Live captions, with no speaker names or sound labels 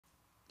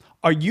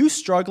Are you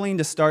struggling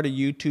to start a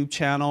YouTube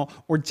channel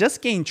or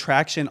just gain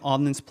traction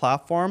on this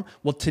platform?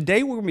 Well,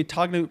 today we're going to be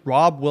talking to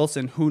Rob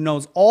Wilson, who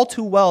knows all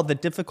too well the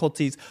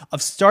difficulties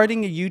of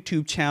starting a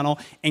YouTube channel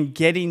and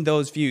getting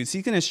those views.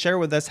 He's going to share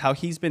with us how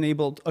he's been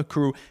able to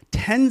accrue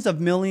tens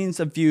of millions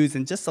of views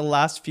in just the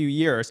last few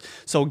years.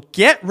 So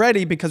get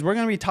ready, because we're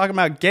going to be talking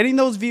about getting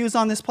those views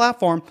on this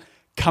platform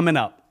coming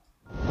up.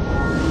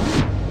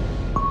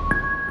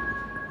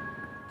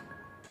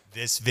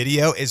 This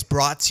video is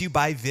brought to you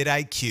by Vid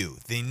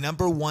IQ, the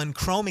 #1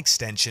 Chrome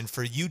extension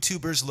for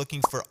YouTubers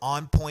looking for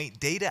on-point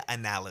data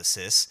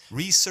analysis,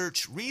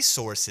 research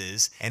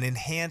resources, and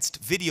enhanced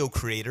video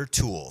creator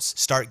tools.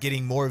 Start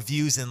getting more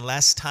views in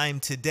less time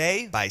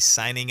today by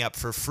signing up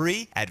for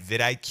free at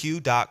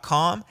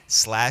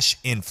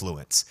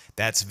vidiq.com/influence.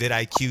 That's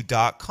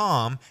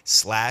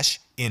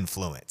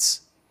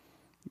vidiq.com/influence.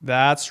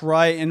 That's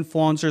right,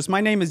 influencers. My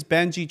name is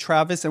Benji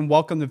Travis, and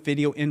welcome to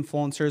Video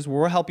Influencers,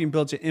 where we're helping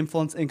build your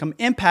influence, income,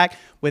 impact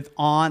with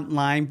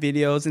online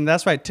videos. And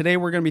that's right, today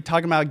we're going to be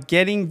talking about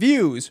getting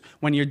views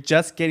when you're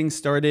just getting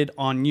started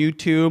on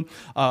YouTube.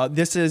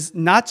 This is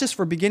not just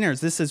for beginners.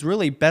 This is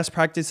really best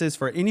practices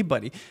for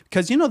anybody,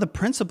 because you know the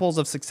principles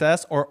of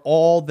success are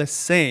all the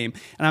same.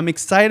 And I'm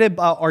excited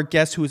about our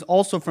guest, who is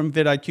also from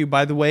vidIQ,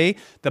 by the way,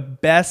 the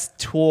best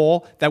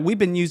tool that we've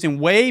been using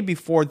way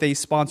before they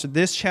sponsored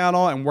this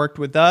channel and worked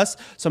with us.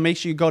 So make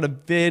sure you go to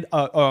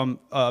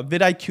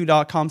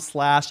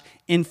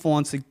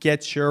vidiq.com/influence to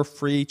get your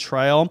free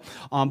trial.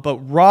 But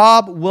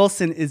Rob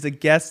Wilson is a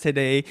guest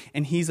today,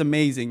 and he's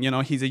amazing. You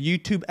know, he's a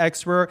YouTube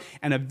expert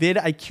and a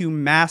vidIQ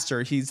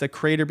master. He's the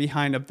creator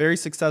behind a very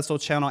successful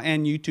channel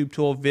and YouTube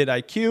tool,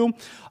 vidIQ.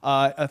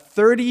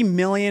 30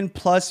 million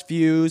plus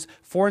views,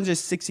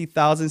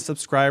 460,000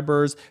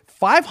 subscribers,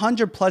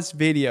 500 plus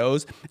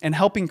videos, and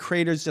helping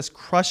creators just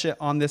crush it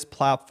on this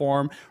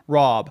platform.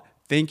 Rob,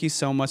 thank you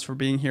so much for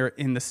being here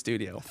in the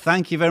studio.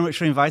 Thank you very much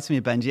for inviting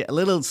me, Benji. A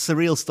little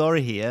surreal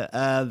story here.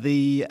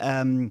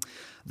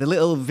 The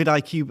little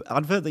vidIQ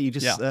advert that you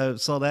just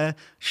saw there,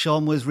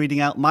 Sean was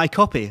reading out my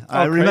copy.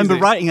 I remember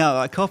writing out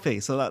that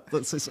copy, so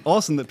it's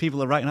awesome that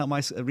people are reading out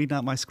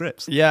my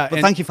scripts. Yeah,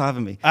 but thank you for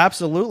having me.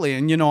 Absolutely,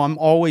 and you know, I'm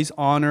always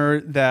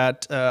honored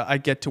that I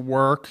get to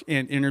work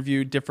and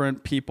interview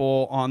different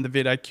people on the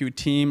vidIQ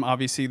team.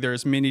 Obviously,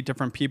 there's many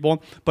different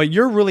people, but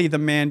you're really the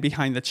man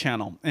behind the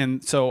channel,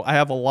 and so I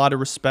have a lot of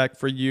respect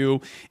for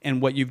you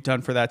and what you've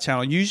done for that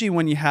channel. Usually,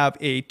 when you have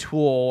a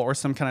tool or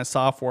some kind of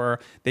software,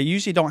 they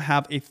usually don't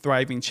have a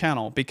thriving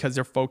channel because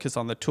they're focused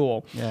on the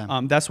tool.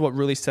 Yeah. That's what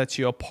really sets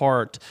you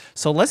apart.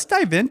 So let's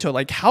dive into it.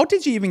 Like, how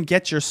did you even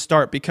get your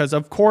start? Because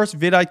of course,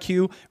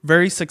 vidIQ,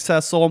 very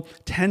successful,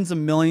 tens of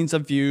millions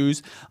of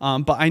views.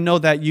 But I know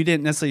that you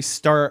didn't necessarily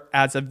start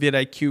as a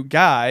vidIQ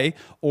guy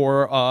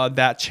or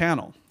that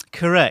channel.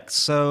 Correct.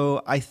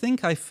 So I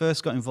think I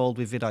first got involved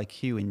with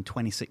vidIQ in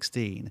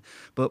 2016,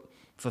 but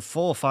for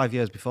 4 or 5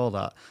 years before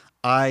that,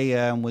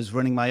 I was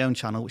running my own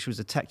channel, which was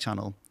a tech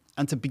channel.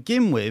 And to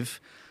begin with,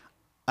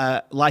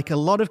 like a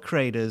lot of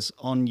creators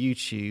on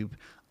YouTube,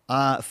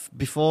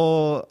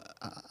 before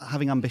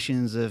having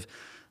ambitions of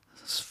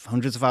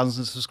hundreds of thousands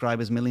of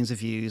subscribers, millions of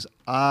views,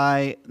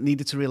 I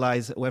needed to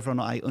realize whether or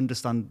not I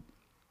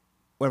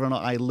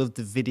loved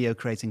the video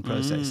creating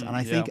process. And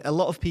I think a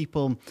lot of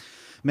people,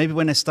 maybe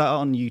when they start out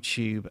on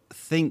YouTube,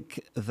 think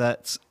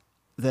that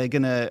they're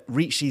going to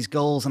reach these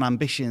goals and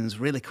ambitions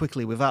really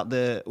quickly without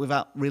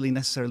really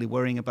necessarily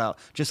worrying about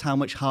just how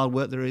much hard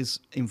work there is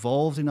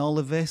involved in all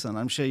of this. And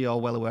I'm sure you're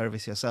well aware of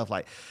this yourself,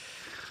 like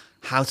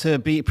how to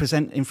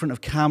present in front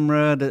of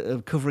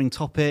camera, covering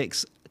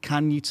topics.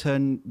 Can you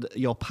turn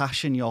your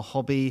passion, your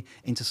hobby,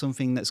 into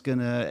something that's going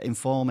to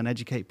inform and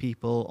educate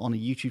people on a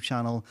YouTube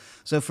channel?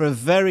 So for a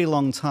very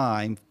long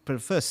time, for the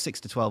first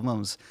 6 to 12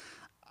 months,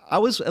 I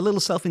was a little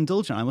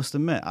self-indulgent, I must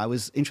admit. I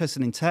was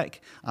interested in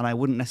tech, and I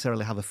wouldn't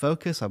necessarily have a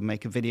focus. I'd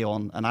make a video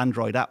on an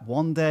Android app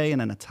one day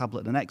and then a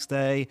tablet the next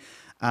day.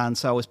 And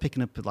so I was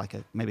picking up like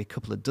maybe a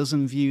couple of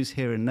dozen views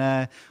here and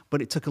there.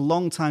 But it took a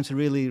long time to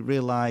really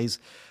realize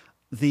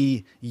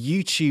the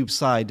YouTube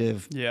side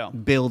of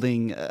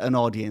building an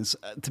audience.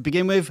 To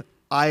begin with,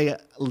 I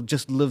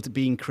just loved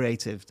being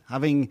creative.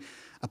 Having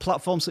a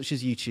platform such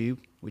as YouTube,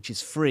 which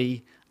is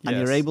free, and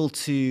you're able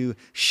to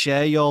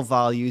share your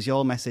values,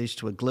 your message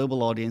to a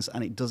global audience,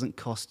 and it doesn't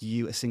cost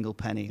you a single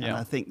penny. And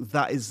I think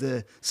that is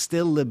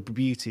still the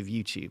beauty of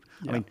YouTube.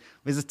 I mean,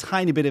 there's a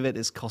tiny bit of it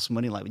that costs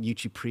money, like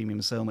YouTube Premium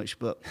so much,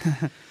 but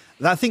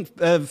I think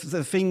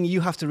the thing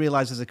you have to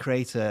realize as a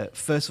creator,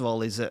 first of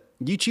all, is that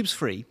YouTube's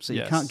free, so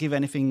you can't give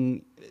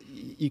anything.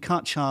 You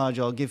can't charge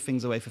or give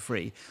things away for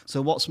free.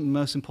 So what's the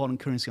most important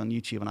currency on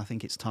YouTube? And I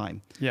think it's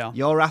time.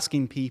 You're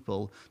asking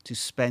people to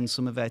spend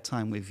some of their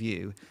time with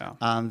you.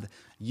 And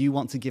you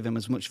want to give them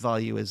as much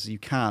value as you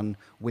can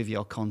with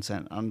your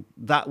content. And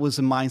that was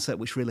a mindset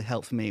which really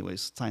helped me,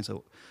 was trying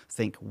to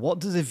think, what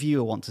does a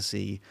viewer want to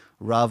see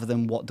rather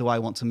than what do I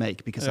want to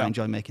make, because I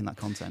enjoy making that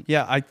content.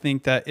 Yeah, I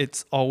think that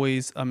it's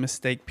always a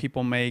mistake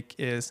people make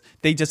is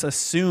they just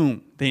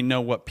assume they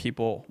know what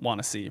people want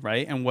to see,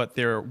 right? And what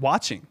they're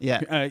watching,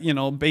 you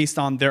know, based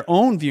on their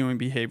own viewing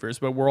behaviors.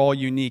 But we're all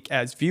unique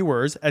as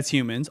viewers, as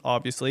humans,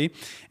 obviously,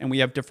 and we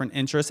have different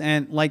interests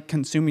and like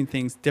consuming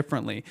things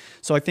differently.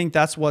 So I think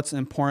that's what's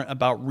important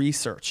about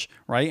research,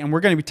 right? And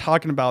we're going to be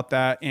talking about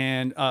that,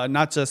 and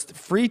not just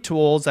free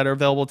tools that are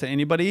available to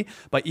anybody,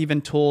 but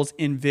even tools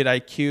in Vid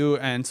IQ.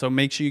 And so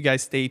make sure you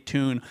guys stay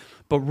tuned.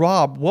 But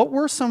Rob, what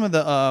were some of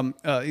the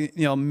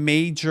you know,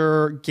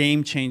 major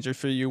game changers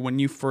for you when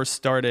you first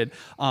started,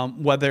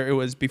 whether it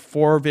was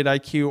before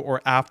vidIQ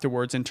or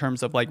afterwards, in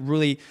terms of like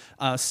really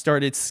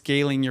started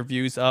scaling your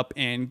views up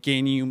and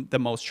gaining the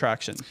most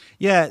traction?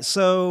 Yeah,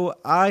 so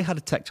I had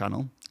a tech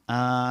channel.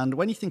 And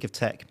when you think of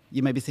tech,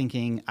 you may be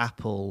thinking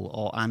Apple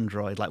or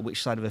Android, like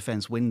which side of the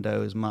fence,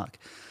 Windows, Mac.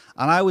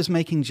 And I was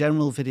making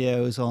general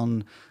videos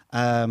on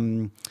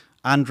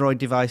Android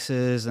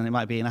devices, and it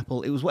might be an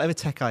Apple. It was whatever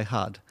tech I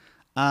had.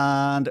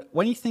 And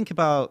when you think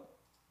about,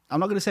 I'm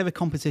not going to say the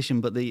competition,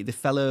 but the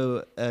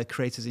fellow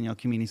creators in your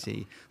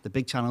community, the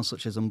big channels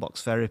such as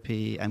Unbox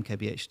Therapy,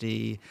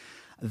 MKBHD,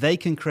 they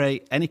can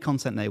create any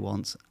content they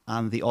want,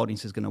 and the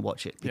audience is going to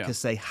watch it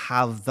because they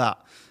have that,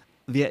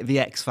 the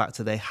X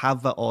factor. They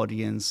have that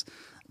audience.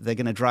 They're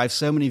going to drive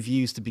so many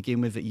views to begin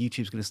with that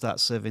YouTube's going to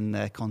start serving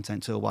their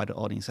content to a wider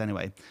audience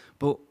anyway.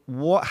 But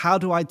how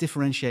do I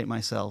differentiate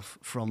myself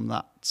from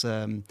that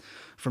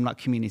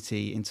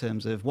community in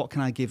terms of what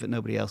can I give that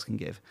nobody else can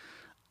give?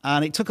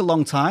 And it took a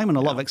long time and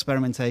a lot of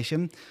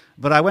experimentation.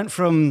 But I went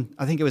from,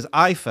 I think it was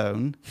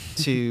iPhone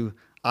to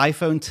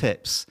iPhone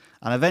tips.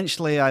 And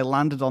eventually I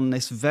landed on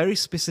this very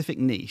specific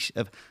niche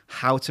of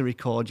how to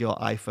record your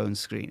iPhone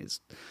screen.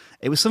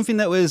 It was something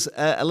that was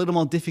a little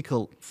more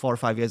difficult 4 or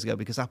 5 years ago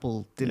because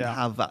Apple didn't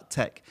have that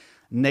tech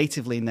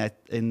natively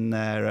in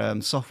their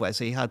software.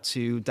 So you had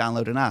to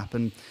download an app.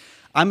 And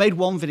I made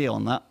one video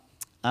on that.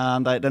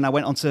 And then I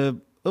went on to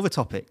other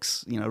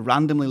topics, you know,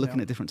 randomly looking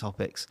at different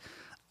topics.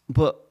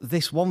 But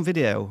this one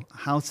video,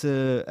 how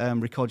to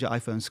record your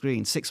iPhone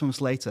screen, 6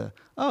 months later,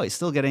 oh, it's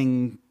still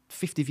getting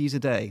 50 views a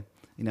day.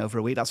 You know, over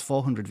a week, that's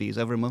 400 views.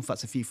 Over a month,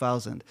 that's a few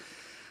thousand.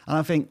 And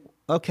I think,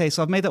 okay,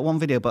 so I've made that one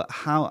video, but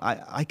how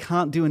I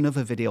can't do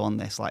another video on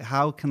this. Like,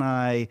 how can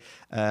I,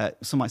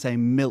 some might say,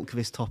 milk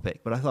this topic?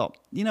 But I thought,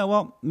 you know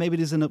what? Maybe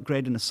there's an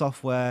upgrade in the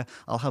software.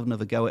 I'll have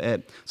another go at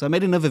it. So I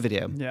made another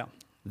video. Yeah.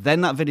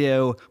 Then that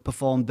video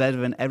performed better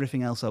than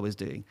everything else I was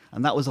doing.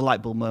 And that was a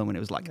light bulb moment. It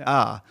was like,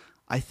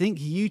 I think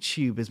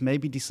YouTube has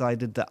maybe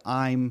decided that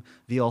I'm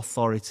the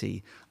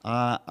authority.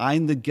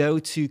 I'm the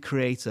go-to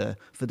creator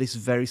for this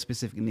very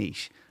specific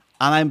niche.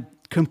 And I'm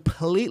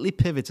completely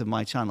pivoted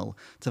my channel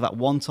to that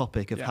one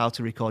topic of how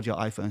to record your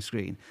iPhone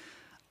screen.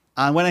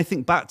 And when I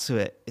think back to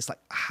it, it's like,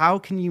 how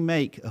can you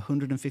make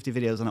 150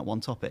 videos on that one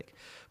topic?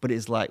 But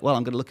it's like, well,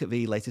 I'm going to look at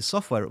the latest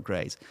software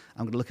upgrades.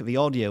 I'm going to look at the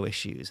audio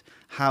issues.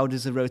 How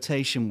does the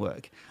rotation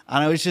work?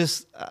 And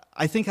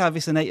I think I have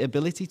this innate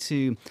ability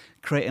to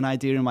create an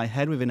idea in my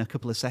head within a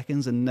couple of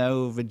seconds and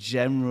know the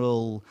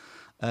general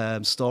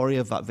story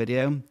of that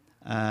video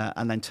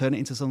and then turn it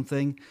into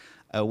something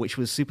which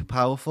was super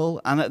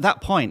powerful. And at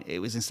that point, it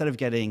was, instead of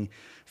getting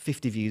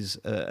 50 views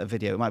a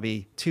video, it might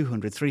be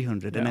 200,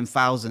 300, and then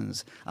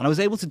thousands. And I was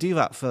able to do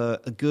that for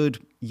a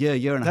good year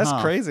and a half.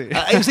 That's crazy.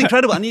 It was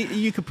incredible. And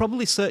you could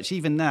probably search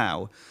even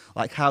now,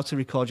 like how to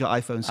record your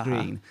iPhone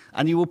screen.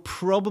 And you will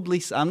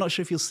probably, I'm not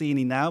sure if you'll see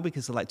any now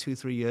because they're like 2 or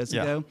 3 years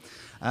ago.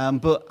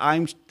 But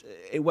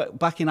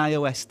back in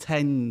iOS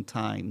 10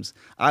 times,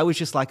 I was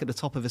just like at the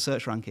top of the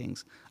search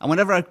rankings. And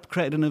whenever I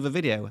created another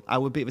video, I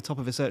would be at the top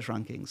of the search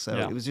rankings. So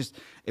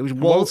it was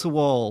wall to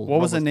wall. What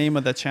was the name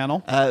of the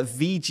channel?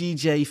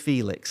 VGJ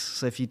Felix.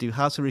 So if you do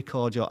how to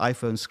record your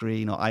iPhone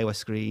screen or iOS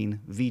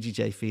screen,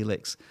 VGJ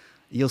Felix,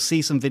 you'll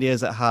see some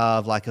videos that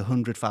have like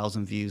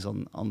 100,000 views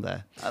on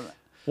there.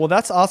 Well,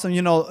 that's awesome.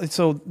 You know,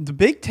 so the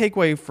big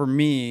takeaway for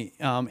me,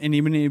 and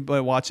even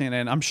anybody watching it,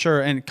 and I'm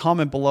sure, and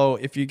comment below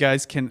if you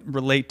guys can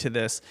relate to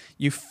this,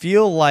 you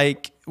feel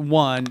like,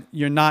 one,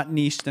 you're not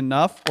niched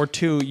enough, or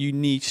two, you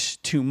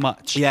niche too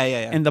much. Yeah.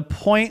 And the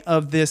point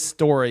of this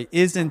story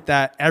isn't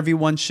that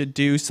everyone should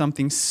do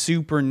something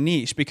super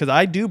niche, because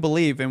I do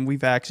believe, and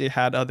we've actually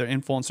had other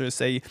influencers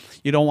say,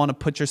 you don't want to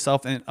put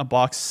yourself in a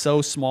box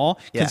so small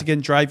because it can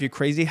drive you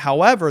crazy.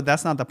 However,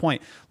 that's not the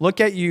point. Look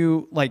at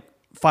you like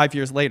 5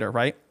 years later,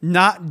 right?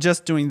 Not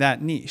just doing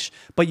that niche,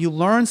 but you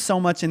learn so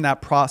much in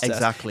that process.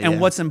 Exactly. And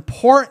what's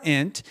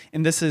important,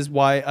 and this is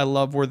why I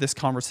love where this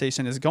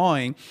conversation is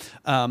going,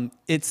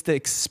 it's the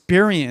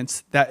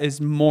experience that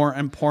is more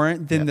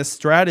important than the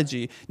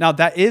strategy. Now,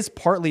 that is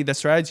partly the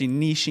strategy,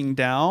 niching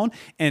down.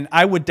 And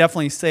I would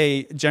definitely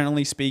say,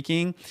 generally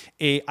speaking,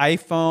 a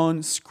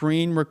iPhone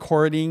screen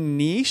recording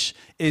niche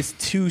is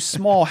too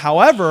small.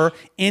 However,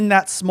 in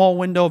that small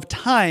window of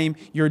time,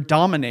 you're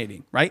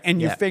dominating, right?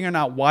 And you're figuring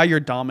out why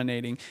you're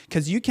dominating,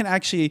 because you you can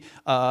actually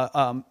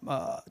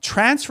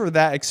transfer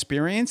that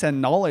experience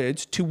and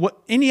knowledge to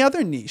any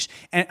other niche.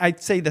 And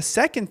I'd say the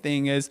second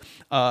thing is,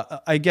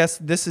 I guess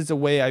this is the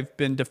way I've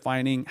been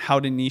defining how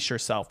to niche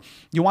yourself.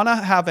 You want to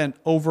have an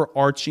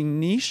overarching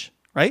niche,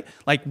 right?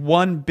 Like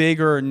one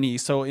bigger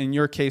niche. So in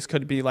your case,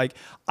 could be like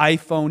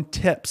iPhone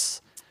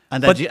tips.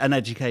 And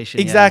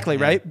education. Exactly,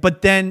 yeah. right?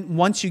 But then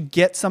once you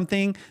get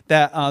something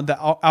that the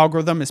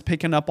algorithm is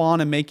picking up on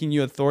and making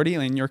you authority,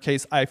 in your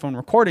case, iPhone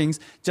recordings,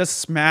 just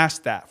smash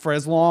that for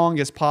as long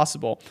as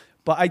possible.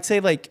 But I'd say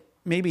like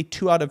maybe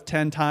 2 out of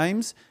 10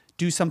 times,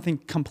 do something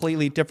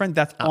completely different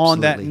that's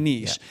on that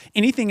niche. Yeah.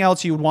 Anything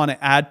else you would want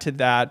to add to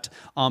that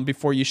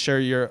before you share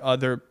your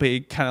other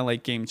big kind of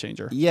like game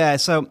changer? Yeah,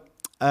 so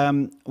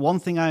one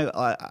thing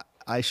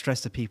I stress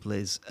to people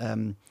is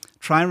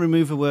try and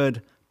remove the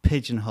word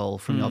pigeonhole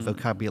from your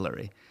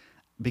vocabulary,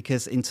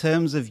 because in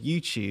terms of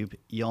YouTube,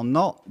 you're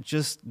not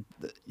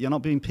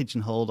being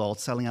pigeonholed or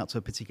selling out to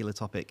a particular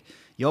topic.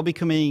 You're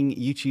becoming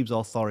YouTube's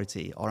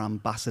authority or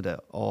ambassador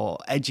or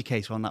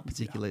educator on that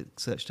particular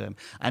search term.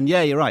 And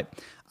yeah, you're right.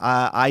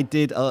 I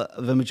did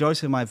the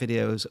majority of my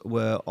videos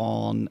were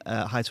on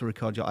how to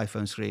record your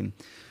iPhone screen,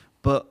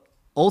 but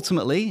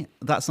ultimately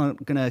that's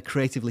not going to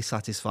creatively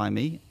satisfy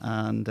me.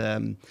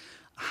 And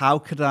how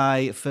could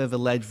I further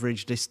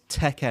leverage this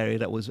tech area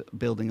that was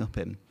building up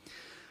in?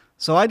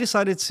 So I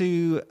decided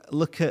to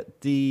look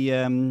at the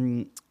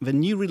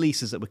new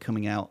releases that were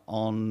coming out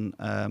on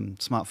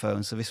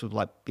smartphones. So this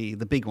would be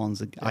the big ones,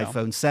 the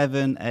iPhone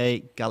 7,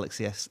 8,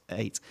 Galaxy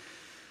S8.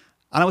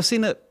 And I was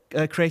seeing that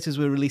creators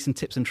were releasing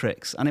tips and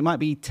tricks, and it might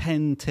be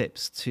 10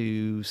 tips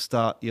to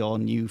start your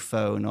new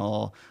phone,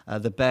 or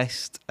the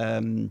best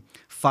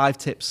 5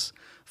 tips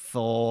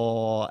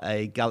for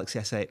a Galaxy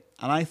S8.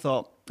 And I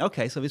thought,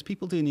 okay, so there's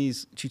people doing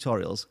these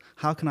tutorials.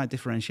 How can I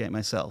differentiate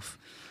myself?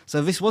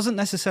 So this wasn't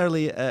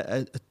necessarily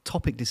a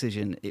topic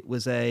decision. It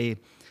was a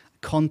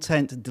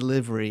content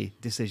delivery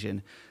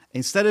decision.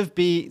 Instead of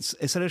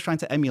trying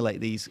to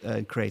emulate these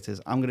creators,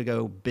 I'm going to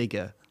go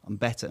bigger and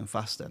better and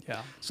faster.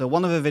 Yeah. So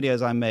one of the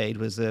videos I made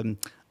was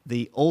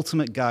the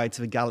ultimate guide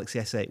to the Galaxy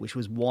S8, which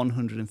was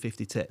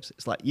 150 tips.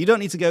 It's like, you don't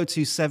need to go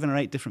to 7 or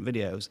 8 different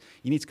videos.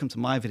 You need to come to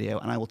my video,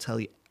 and I will tell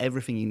you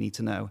everything you need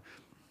to know.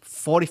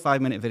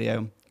 45-minute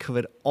video,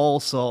 covered all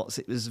sorts.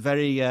 It was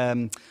very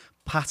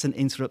pattern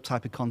interrupt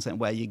type of content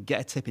where you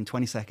get a tip in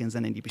 20 seconds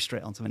and then you'd be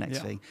straight on to the next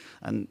thing.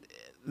 And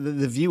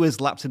the viewers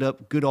lapped it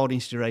up, good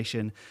audience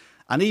duration.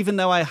 And even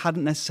though I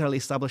hadn't necessarily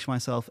established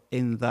myself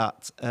in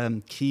that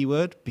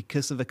keyword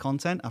because of the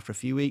content, after a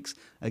few weeks,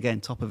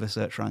 again, top of the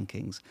search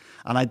rankings.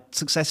 And I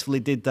successfully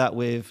did that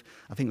with,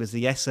 I think it was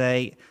the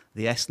S8,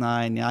 the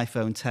S9, the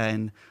iPhone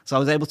 10. So I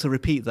was able to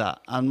repeat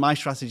that. And my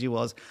strategy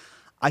was,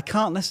 I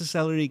can't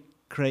necessarily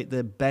create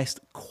the best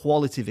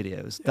quality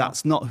videos. Yeah.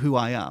 That's not who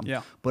I am.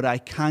 Yeah. But I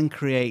can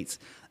create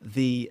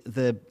the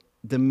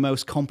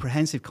most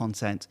comprehensive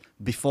content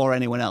before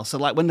anyone else. So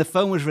like when the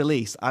phone was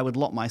released, I would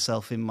lock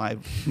myself in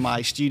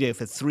my studio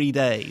for 3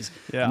 days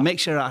and make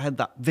sure I had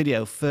that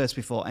video first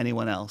before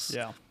anyone else.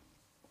 Yeah.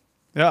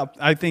 Yeah,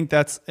 I think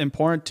that's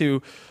important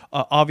to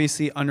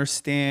obviously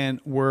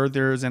understand where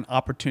there's an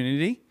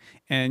opportunity,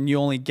 and you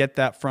only get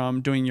that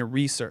from doing your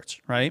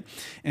research, right?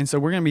 And so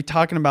we're going to be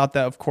talking about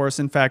that, of course.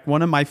 In fact,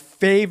 one of my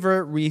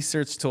favorite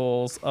research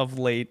tools of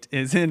late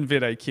is in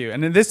Vid IQ.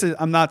 And this is,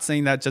 I'm not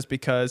saying that just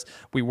because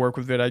we work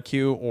with Vid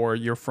IQ or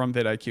you're from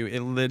Vid IQ.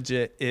 It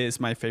legit is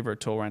my favorite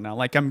tool right now.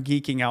 Like, I'm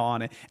geeking out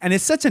on it. And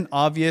it's such an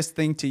obvious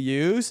thing to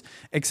use,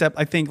 except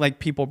I think like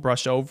people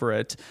brush over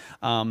it.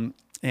 And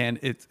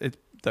it's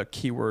the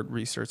keyword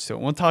research tool.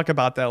 We'll talk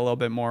about that a little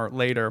bit more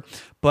later.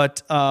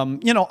 But,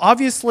 you know,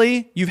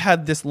 obviously you've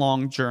had this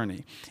long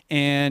journey,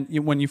 and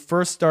when you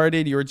first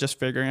started, you were just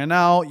figuring it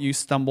out. You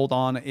stumbled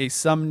on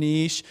some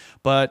niche,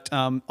 but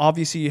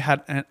obviously you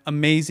had an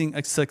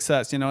amazing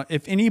success. You know,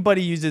 if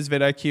anybody uses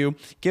vidIQ,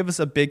 give us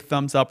a big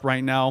thumbs up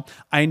right now.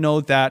 I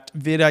know that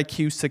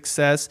vidIQ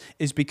success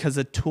is because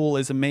the tool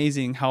is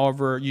amazing.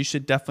 However, you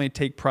should definitely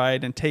take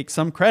pride and take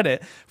some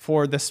credit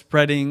for the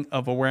spreading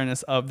of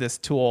awareness of this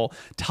tool.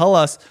 Tell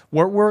us,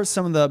 what were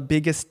some of the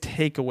biggest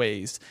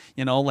takeaways,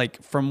 you know, like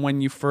from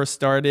when you first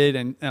started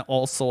and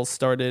also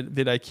started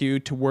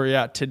vidIQ to where you're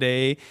at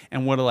today,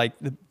 and what are like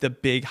the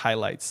big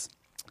highlights?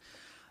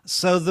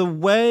 So the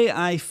way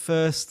I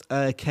first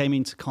came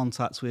into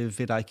contact with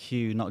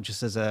vidIQ, not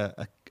just as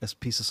a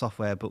piece of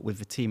software, but with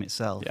the team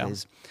itself,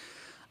 is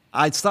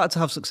I'd started to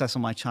have success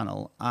on my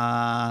channel,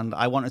 and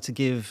I wanted to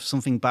give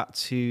something back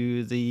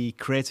to the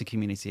creator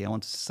community. I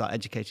wanted to start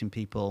educating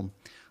people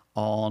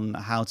on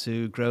how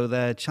to grow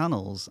their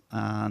channels.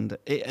 And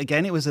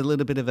it was a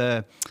little bit of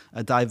a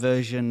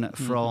diversion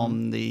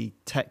from the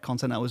tech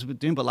content I was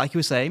doing. But like you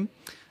were saying,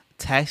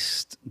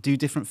 test, do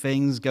different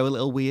things, go a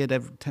little weird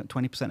every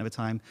 20% of the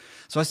time.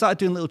 So I started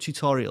doing little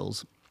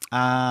tutorials,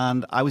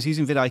 and I was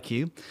using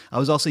vidIQ. I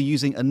was also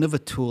using another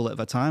tool at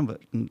the time,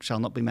 but shall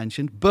not be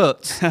mentioned.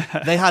 But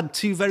they had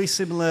two very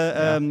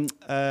similar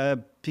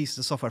pieces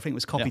of software. I think it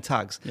was copy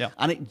tags. Yeah.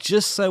 And it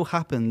just so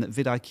happened that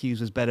vidIQ's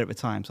was better at the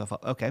time. So I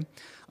thought, okay,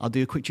 I'll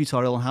do a quick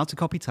tutorial on how to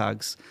copy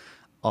tags.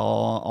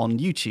 on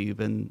YouTube,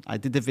 and I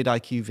did the Vid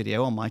IQ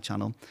video on my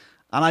channel,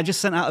 and I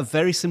just sent out a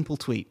very simple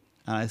tweet.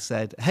 And I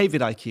said, hey,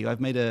 Vid IQ,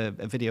 I've made a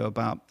video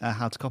about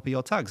how to copy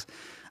your tags.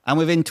 And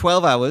within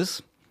 12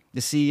 hours,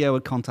 the CEO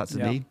had contacted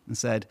me and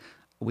said,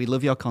 we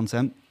love your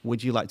content.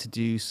 Would you like to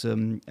do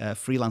some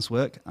freelance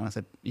work? And I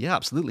said, yeah,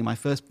 absolutely. My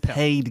first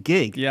paid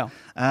gig. Yeah.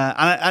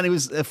 And it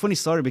was a funny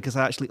story because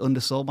I actually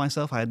undersold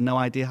myself. I had no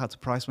idea how to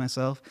price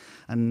myself.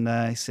 And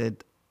he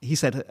said,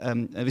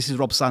 this is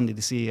Rob Sandy,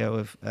 the CEO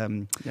of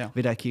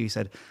Vid IQ. He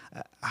said,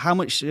 how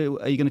much are you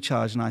going to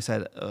charge? And I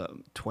said,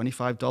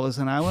 $25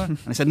 an hour. And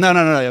he said, no,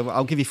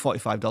 I'll give you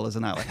 $45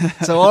 an hour.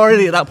 So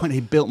already at that point, he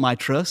built my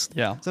trust.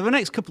 Yeah. So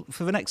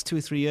for the next 2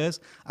 or 3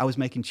 years, I was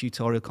making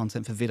tutorial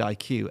content for Vid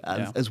IQ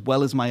as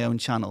well as my own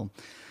channel.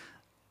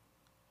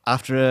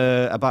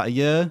 After about a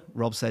year,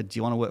 Rob said, do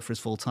you want to work for us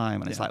full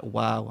time? And it's like,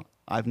 wow,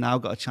 I've now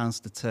got a chance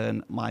to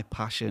turn my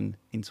passion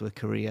into a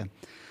career.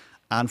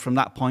 And from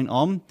that point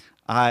on,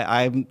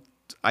 I'm,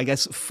 I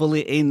guess,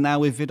 fully in now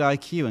with Vid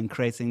IQ and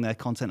creating their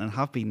content, and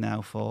have been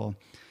now for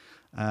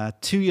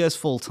 2 years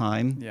full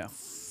time,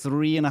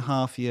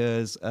 3.5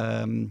 years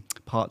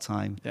part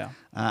time.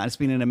 And it's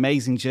been an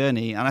amazing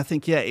journey. And I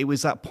think, it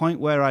was that point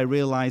where I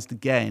realized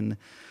again,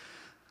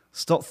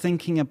 stop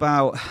thinking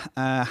about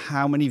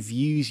how many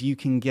views you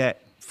can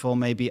get for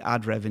maybe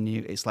ad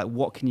revenue. It's like,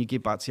 what can you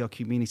give back to your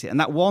community? And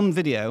that one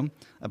video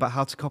about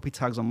how to copy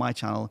tags on my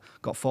channel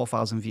got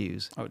 4,000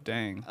 views. Oh,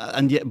 dang.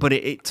 But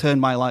it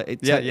turned my life.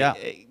 It's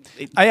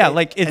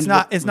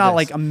not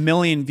like 1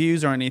 million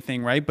views or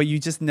anything, right? But you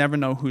just never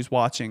know who's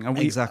watching. And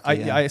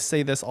I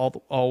say this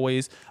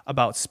always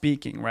about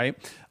speaking, right?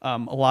 A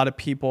lot of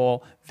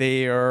people,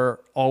 they are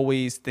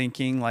always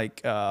thinking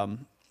like,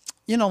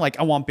 like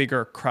I want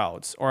bigger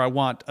crowds or I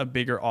want a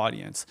bigger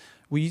audience.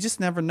 Well, you just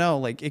never know.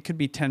 Like it could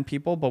be 10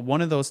 people, but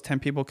one of those 10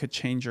 people could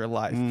change your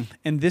life.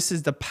 And this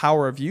is the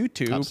power of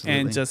YouTube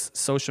and just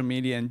social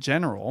media in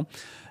general,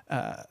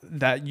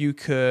 that you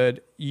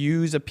could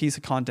use a piece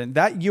of content,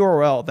 that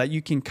URL that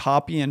you can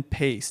copy and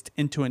paste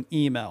into an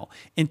email,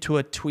 into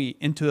a tweet,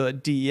 into a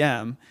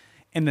DM,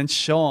 and then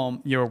show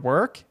them your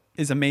work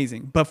is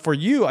amazing. But for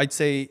you, I'd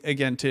say,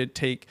 again, to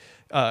take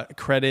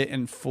credit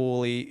and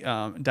fully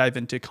dive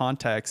into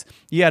context,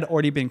 you had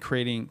already been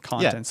creating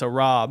content. So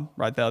Rob,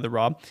 right, the other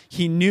Rob,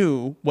 he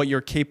knew what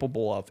you're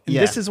capable of. And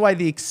this is why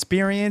the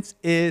experience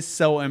is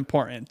so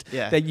important.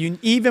 That you,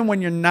 even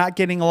when you're not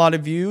getting a lot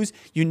of views,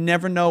 you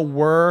never know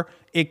where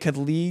it could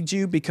lead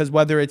you, because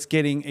whether it's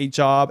getting a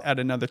job at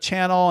another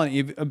channel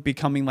and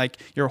becoming like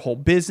your whole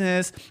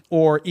business,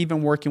 or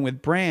even working with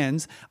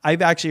brands.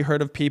 I've actually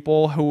heard of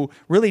people who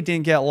really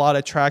didn't get a lot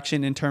of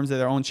traction in terms of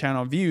their own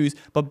channel views,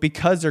 but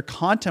because their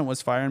content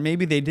was fire, and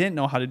maybe they didn't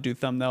know how to do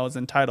thumbnails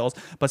and titles,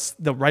 but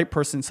the right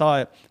person saw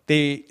it,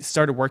 they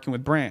started working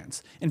with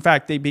brands. In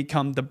fact, they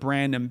become the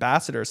brand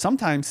ambassador,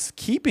 sometimes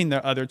keeping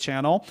their other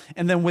channel.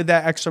 And then with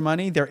that extra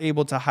money, they're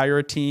able to hire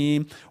a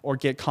team or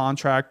get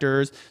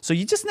contractors. So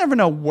you just never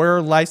know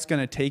where life's going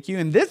to take you.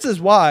 And this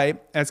is why,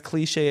 as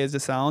cliche as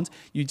it sounds,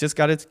 you just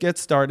got to get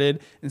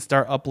started and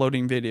start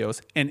uploading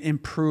videos and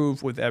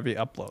improve with every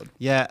upload.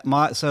 Yeah.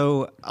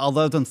 So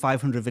although I've done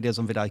 500 videos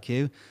on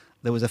vidIQ,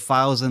 there was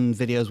 1,000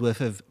 videos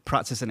worth of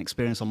practice and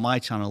experience on my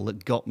channel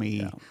that got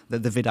me the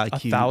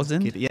vidIQ.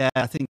 1,000? Yeah,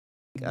 I think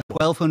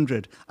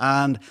 1,200.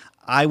 And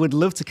I would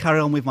love to carry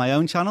on with my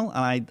own channel.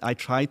 And I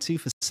tried to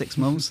for 6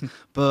 months,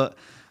 but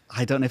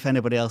I don't know if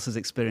anybody else has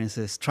experienced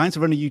this. Trying to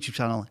run a YouTube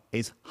channel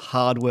is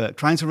hard work.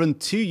 Trying to run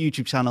 2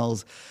 YouTube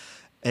channels,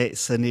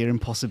 it's a near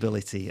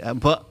impossibility.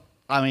 But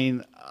I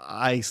mean,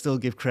 I still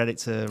give credit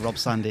to Rob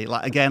Sandy.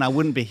 Like, again, I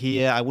wouldn't be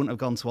here. I wouldn't have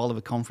gone to all of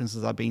the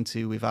conferences I've been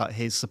to without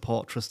his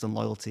support, trust, and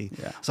loyalty.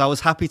 So I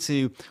was happy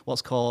to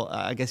what's called,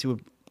 I guess you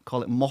would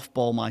call it,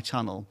 mothball my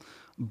channel.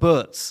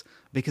 But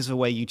because of the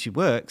way YouTube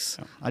works,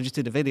 I just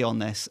did a video on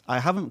this. I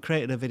haven't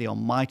created a video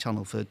on my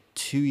channel for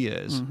 2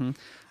 years.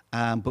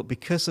 But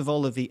because of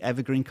all of the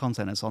evergreen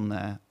content that's on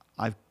there,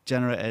 I've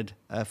generated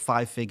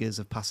 5 figures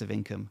of passive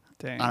income.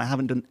 Dang. And I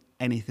haven't done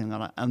anything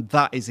on it. And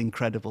that is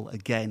incredible.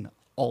 Again,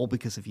 all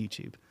because of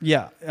YouTube.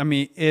 Yeah. I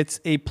mean, it's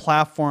a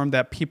platform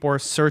that people are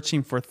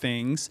searching for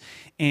things,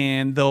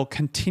 and they'll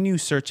continue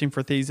searching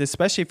for things,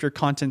 especially if your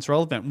content's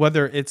relevant,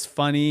 whether it's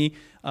funny,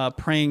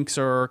 pranks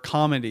or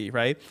comedy,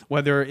 right?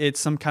 Whether it's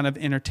some kind of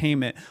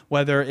entertainment,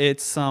 whether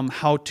it's some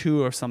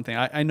how-to or something.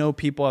 I know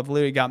people have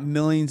literally got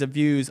millions of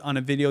views on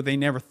a video they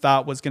never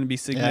thought was going to be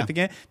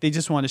significant. They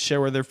just want to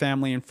share with their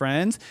family and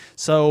friends.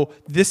 So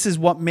this is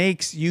what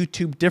makes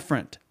YouTube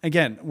different.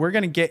 Again, we're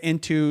going to get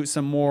into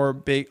some more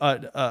big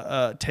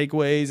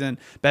takeaways and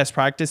best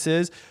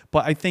practices,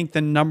 but I think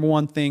the number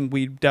one thing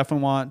we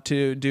definitely want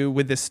to do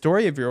with this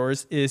story of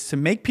yours is to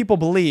make people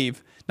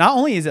believe not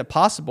only is it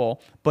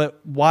possible, but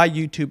why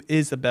YouTube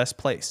is the best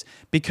place,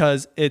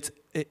 because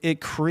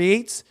it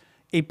creates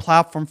a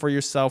platform for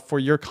yourself, for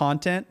your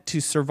content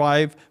to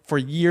survive for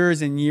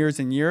years and years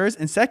and years.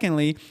 And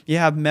secondly, you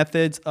have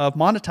methods of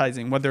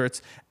monetizing, whether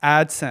it's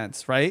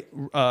AdSense, right?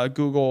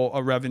 Google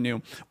revenue,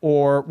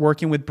 or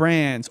working with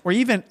brands, or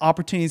even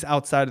opportunities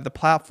outside of the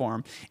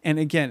platform. And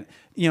again,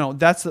 you know,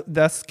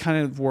 that's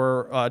kind of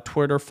where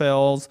Twitter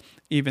fails,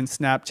 even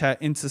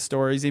Snapchat, Insta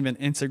stories, even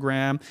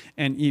Instagram,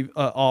 and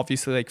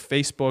obviously like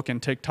Facebook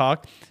and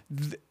TikTok.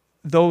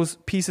 Those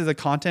pieces of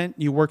content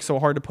you work so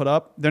hard to put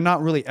up, they're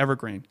not really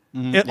evergreen.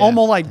 It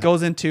almost like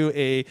goes into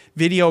a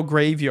video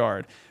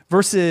graveyard.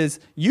 Versus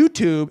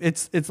YouTube,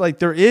 it's like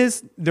there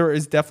is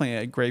definitely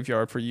a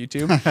graveyard for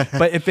YouTube.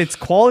 But if it's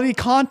quality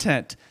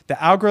content,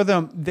 the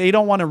algorithm, they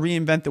don't want to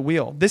reinvent the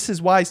wheel. This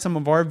is why some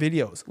of our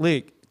videos,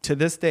 to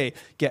this day,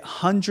 get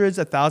hundreds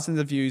of thousands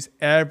of views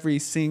every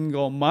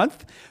single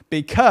month,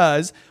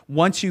 because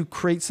once you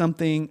create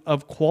something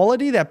of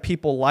quality that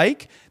people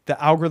like,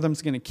 the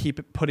algorithm's going to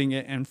keep putting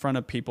it in front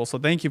of people. So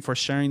thank you for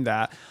sharing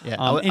that. Yeah,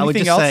 I would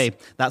just say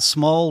that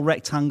small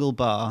rectangle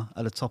bar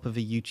at the top of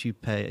a YouTube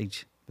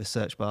page, the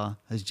search bar,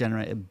 has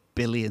generated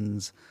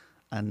billions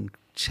and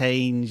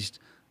changed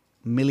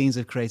millions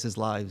of creators'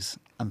 lives.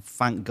 And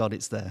thank God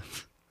it's there.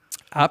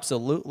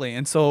 Absolutely.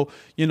 And so,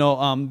 you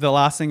know, the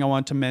last thing I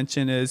want to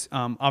mention is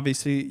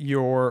obviously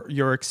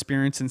your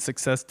experience and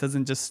success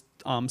doesn't just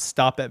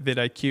stop at Vid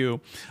IQ.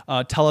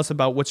 Tell us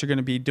about what you're going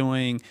to be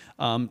doing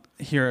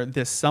here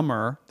this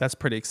summer. That's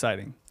pretty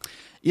exciting.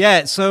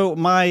 Yeah, so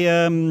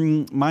my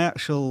my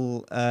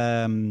actual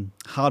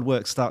hard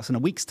work starts in a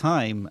week's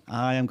time.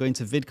 I am going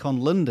to VidCon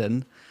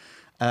London.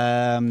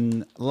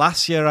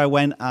 Last year I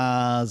went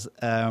as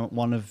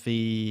one of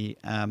the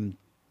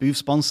booth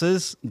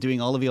sponsors,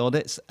 doing all of the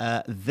audits.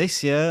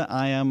 This year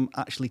I am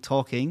actually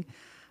talking.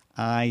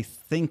 I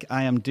think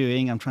I'm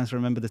trying to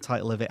remember the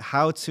title of it,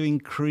 How to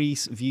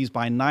Increase Views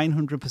by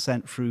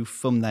 900% Through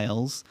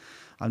Thumbnails.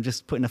 I'm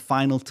just putting the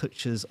final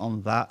touches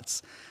on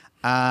that.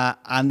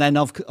 And then,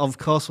 of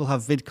course, we'll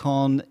have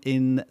VidCon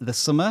in the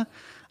summer.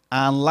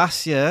 And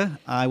last year,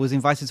 I was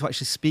invited to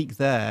actually speak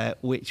there,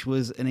 which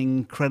was an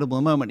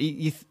incredible moment.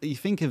 You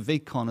think of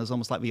VidCon as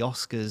almost like the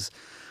Oscars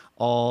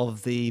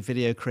of the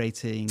video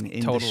creating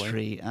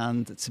industry. Totally.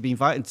 And to be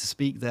invited to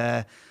speak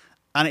there,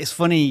 and it's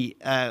funny,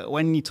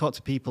 when you talk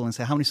to people and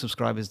say, how many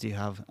subscribers do you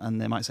have?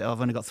 And they might say, oh,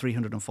 I've only got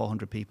 300 and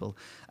 400 people.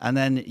 And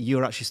then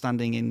you're actually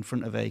standing in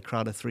front of a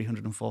crowd of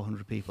 300 and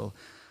 400 people.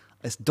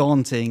 It's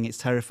daunting, it's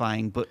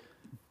terrifying, but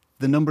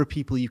the number of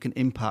people you can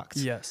impact,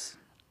 yes,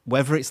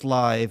 whether it's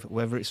live,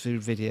 whether it's through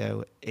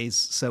video, is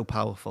so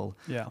powerful.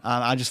 Yeah.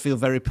 And I just feel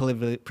very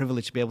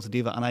privileged to be able to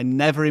do that. And I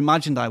never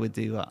imagined I would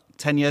do that.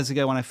 10 years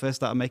ago, when I first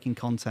started making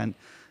content,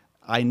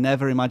 I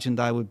never imagined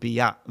I would be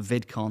at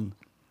VidCon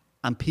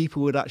and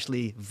people would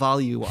actually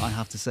value what I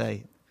have to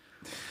say.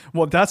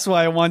 Well, that's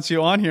why I want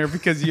you on here,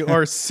 because you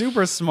are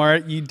super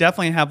smart. You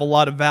definitely have a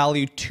lot of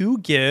value to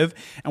give,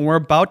 and we're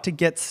about to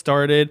get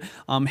started.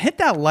 Hit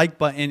that like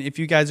button if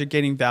you guys are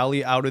getting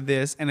value out of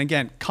this. And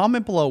again,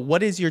 comment below,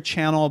 what is your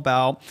channel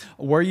about?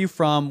 Where are you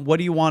from? What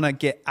do you want to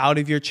get out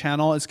of your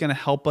channel? It's going to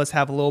help us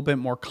have a little bit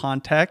more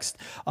context.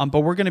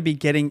 But we're going to be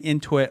getting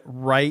into it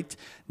right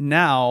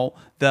now.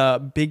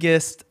 The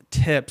biggest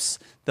tips,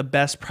 the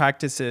best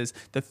practices,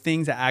 the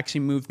things that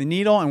actually move the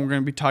needle. And we're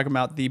going to be talking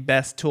about the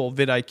best tool,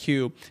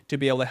 vidIQ, to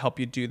be able to help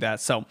you do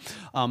that. So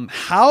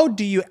how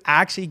do you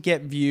actually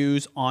get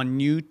views on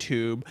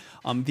YouTube?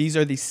 These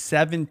are the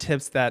 7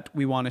 tips that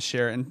we want to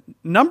share. And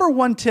number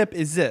 1 tip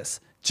is this.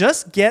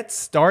 Just get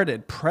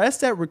started. Press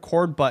that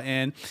record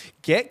button,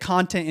 get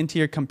content into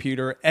your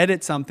computer,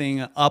 edit something,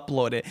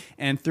 upload it.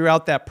 And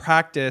throughout that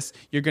practice,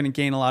 you're going to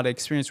gain a lot of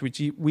experience, which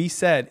we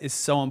said is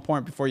so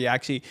important before you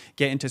actually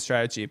get into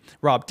strategy.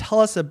 Rob, tell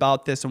us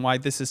about this and why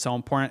this is so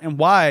important, and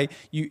why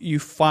you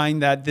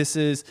find that this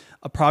is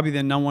probably the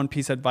 #1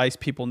 piece of advice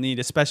people need,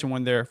 especially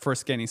when they're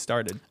first getting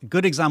started. A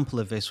good example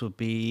of this would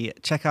be,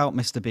 check out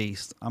Mr.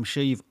 Beast. I'm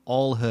sure you've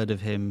all heard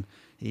of him.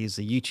 He's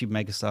the YouTube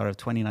megastar of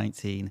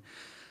 2019.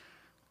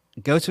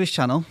 Go to his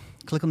channel,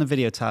 click on the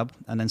video tab,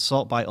 and then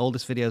sort by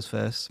oldest videos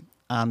first.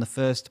 And the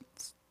first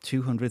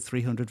 200,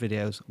 300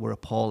 videos were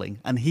appalling.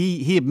 And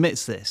he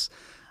admits this,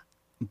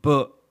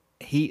 but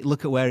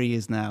look at where he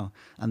is now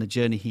and the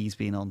journey he's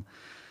been on.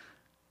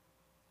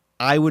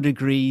 I would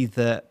agree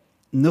that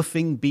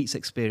nothing beats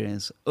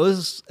experience.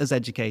 Us as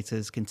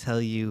educators can tell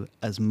you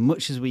as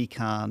much as we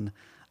can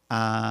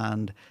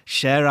and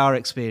share our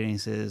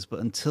experiences,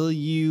 but until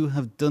you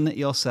have done it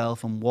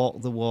yourself and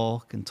walked the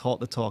walk and taught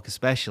the talk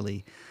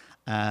especially,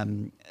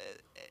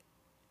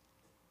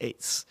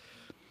 it's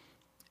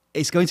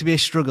going to be a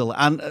struggle.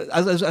 And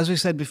as we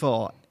said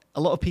before, a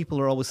lot of people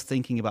are always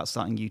thinking about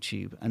starting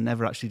YouTube and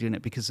never actually doing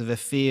it because of a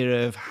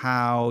fear of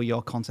how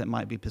your content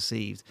might be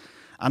perceived.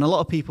 And a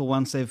lot of people,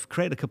 once they've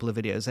created a couple of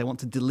videos, they want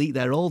to delete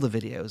their older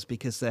videos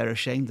because they're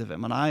ashamed of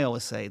them. And I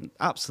always say,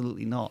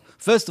 absolutely not.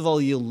 First of all,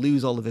 you'll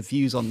lose all of the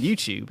views on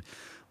YouTube,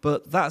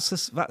 but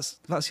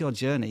that's your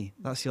journey.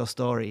 That's your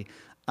story.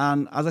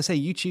 And as I say,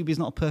 YouTube is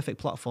not a perfect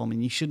platform,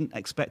 and you shouldn't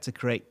expect to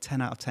create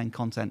 10 out of 10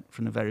 content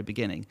from the very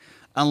beginning,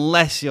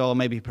 unless you're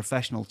maybe a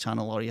professional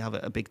channel or you have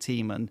a big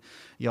team and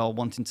you're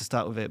wanting to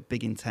start with a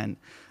big intent.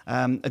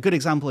 A good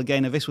example,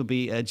 again, of this would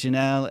be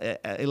Janelle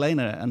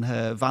Elena and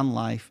her van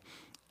life.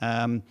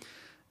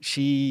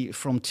 She,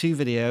 from 2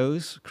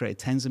 videos, created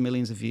tens of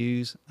millions of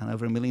views and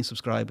over 1 million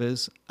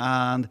subscribers.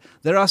 And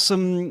there's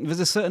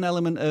a certain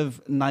element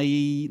of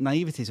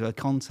naivety to her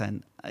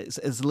content. It's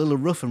a little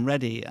rough and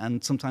ready,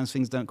 and sometimes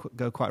things don't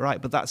go quite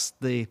right. But that's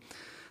the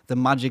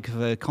magic of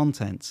her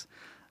content.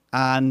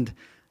 And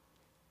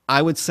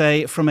I would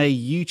say, from a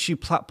YouTube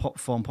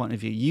platform point of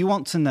view, you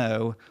want to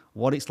know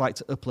what it's like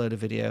to upload a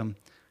video,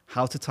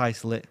 how to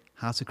title it,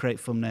 how to create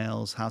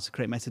thumbnails, how to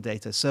create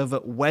metadata, so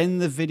that when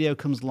the video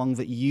comes along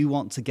that you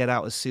want to get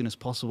out as soon as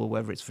possible,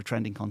 whether it's for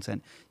trending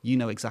content, you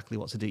know exactly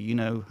what to do. You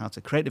know how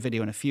to create a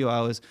video in a few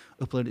hours,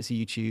 upload it to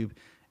YouTube.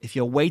 If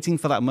you're waiting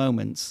for that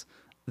moment,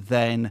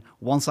 then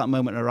once that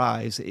moment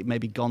arrives, it may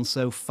be gone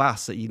so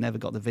fast that you never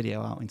got the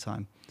video out in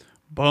time.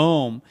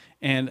 Boom.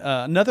 And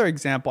another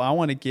example I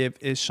want to give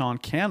is Sean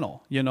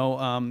Cannell. You know,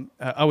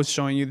 I was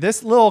showing you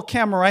this little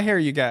camera right here,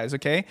 you guys,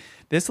 okay?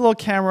 This little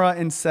camera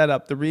and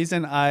setup. The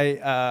reason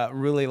I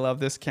really love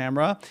this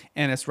camera,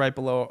 and it's right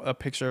below a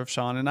picture of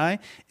Sean and I,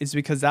 is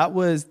because that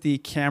was the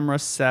camera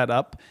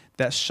setup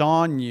that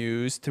Sean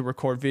used to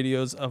record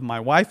videos of my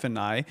wife and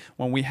I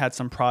when we had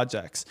some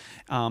projects.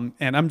 And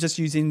I'm just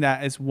using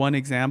that as one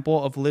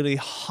example of literally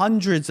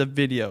hundreds of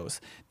videos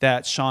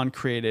that Sean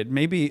created,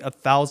 maybe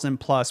 1,000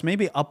 plus,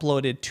 maybe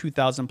uploaded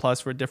 2,000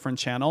 plus for different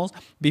channels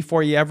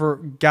before he ever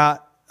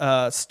got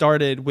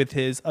started with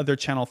his other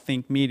channel,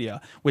 Think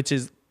Media, which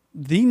is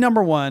the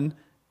 #1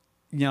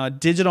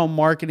 digital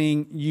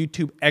marketing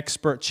YouTube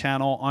expert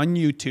channel on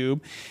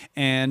YouTube.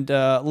 And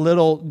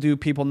little do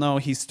people know,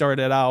 he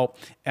started out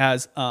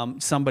as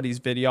somebody's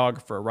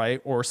videographer,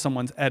 right? Or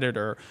someone's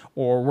editor,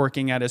 or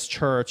working at his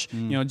church,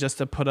 just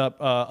to put up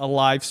a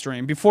live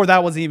stream before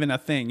that was even a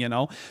thing,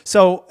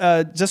 So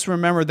just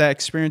remember that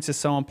experience is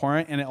so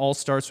important, and it all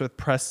starts with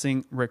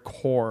pressing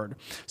record.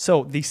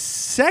 So the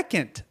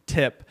second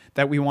tip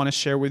that we want to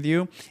share with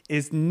you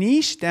is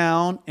niche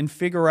down and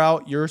figure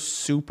out your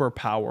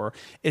superpower.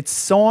 It's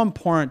so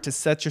important to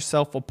set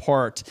yourself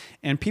apart.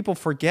 And people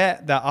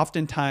forget that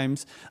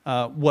oftentimes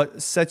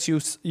what sets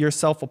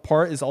yourself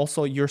apart is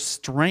also your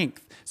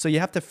strength. So you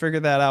have to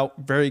figure that out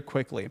very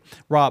quickly.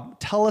 Rob,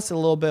 tell us a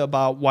little bit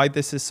about why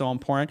this is so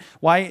important,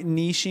 why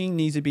niching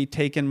needs to be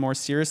taken more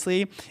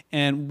seriously,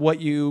 and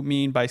what you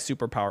mean by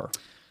superpower.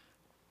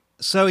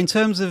 So in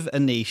terms of a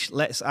niche,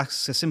 let's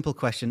ask a simple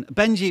question.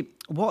 Benji,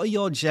 what are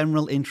your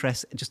general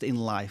interests just in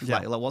life? Yeah.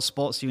 Like what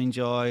sports do you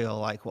enjoy, or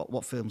like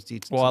what films do you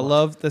Well, I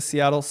love the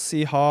Seattle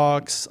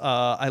Seahawks.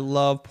 I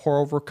love pour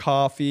over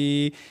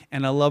coffee,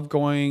 and I love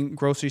going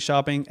grocery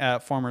shopping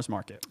at farmers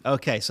market.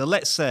 Okay, so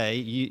let's say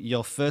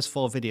your first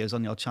 4 videos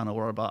on your channel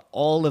were about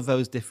all of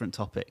those different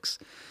topics,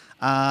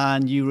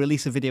 and you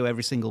release a video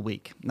every single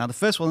week. Now, the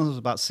first one was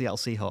about Seattle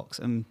Seahawks,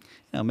 and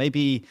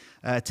maybe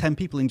 10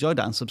 people enjoyed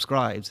that and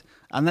subscribed.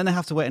 And then they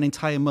have to wait an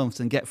entire month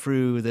and get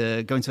through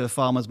going to a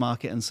farmer's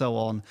market and so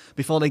on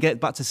before they get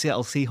back to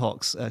Seattle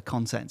Seahawks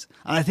content.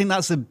 And I think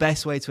that's the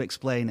best way to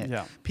explain it.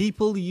 Yeah.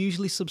 People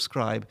usually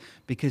subscribe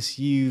because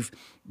you've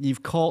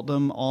caught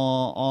them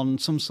on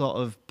some sort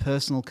of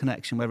personal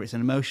connection, whether it's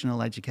an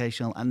emotional,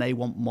 educational, and they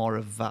want more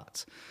of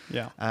that.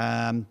 Yeah.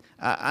 And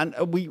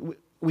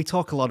we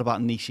talk a lot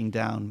about niching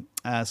down.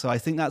 So I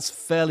think that's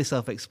fairly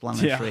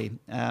self-explanatory.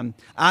 Yeah.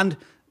 And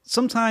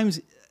sometimes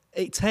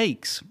it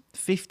takes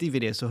 50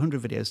 videos to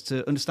 100 videos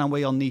to understand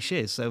where your niche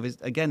is. So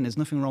again, there's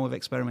nothing wrong with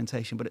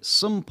experimentation, but at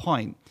some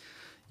point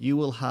you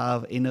will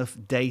have enough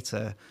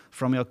data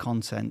from your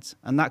content,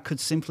 and that could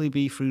simply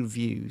be through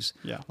views.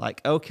 Yeah.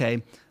 Like,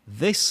 okay,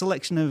 this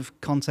selection of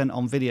content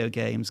on video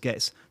games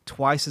gets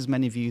twice as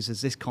many views as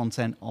this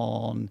content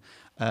on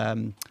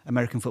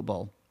American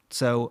football.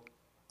 So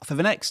for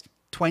the next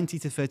 20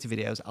 to 30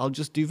 videos, I'll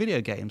just do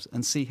video games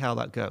and see how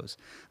that goes.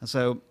 And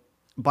so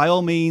by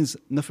all means,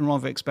 nothing wrong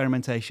with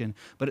experimentation,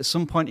 but at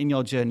some point in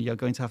your journey, you're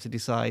going to have to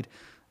decide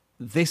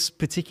this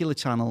particular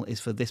channel is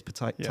for this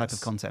type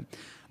of content.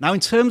 Now, in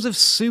terms of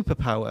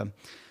superpower,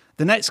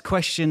 the next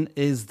question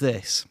is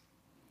this.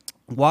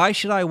 Why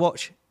should I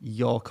watch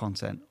your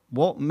content?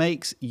 What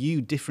makes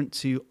you different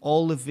to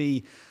all of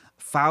the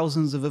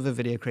thousands of other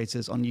video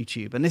creators on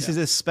YouTube? And this is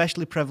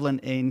especially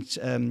prevalent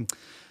in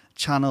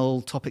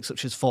channel topics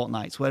such as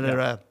Fortnite, where there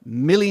are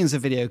millions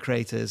of video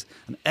creators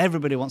and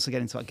everybody wants to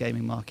get into that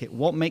gaming market.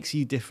 What makes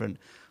you different?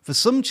 For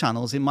some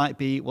channels, it might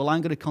be, well,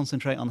 I'm going to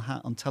concentrate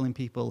on telling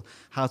people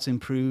how to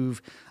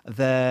improve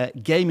their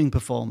gaming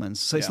performance.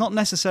 So it's not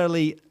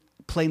necessarily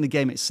playing the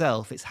game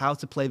itself, it's how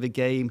to play the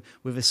game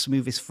with the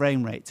smoothest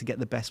frame rate to get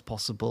the best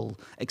possible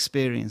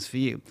experience for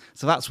you.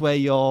 So that's where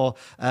your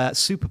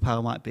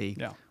superpower might be.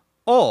 Yeah.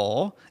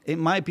 Or it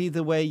might be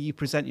the way you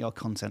present your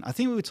content. I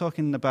think we were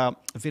talking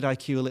about Vid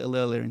IQ a little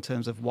earlier in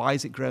terms of why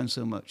is it grown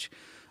so much.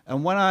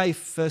 And when I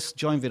first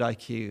joined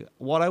vidIQ,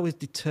 what I was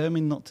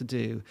determined not to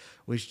do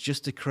was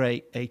just to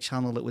create a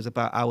channel that was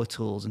about our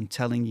tools and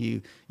telling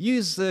you,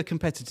 use the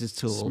competitor's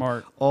tool.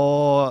 Smart.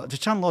 Or the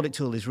channel audit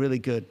tool is really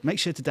good. Make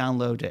sure to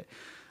download it.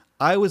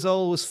 I was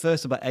always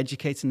first about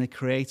educating the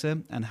creator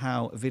and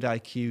how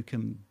vidIQ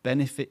can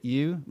benefit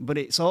you, but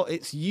it's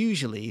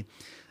usually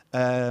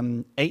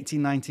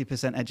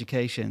 80-90%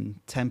 education,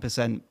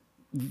 10%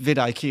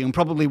 vidIQ, and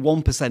probably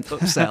 1%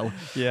 upsell.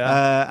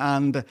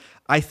 And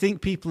I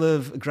think people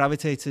have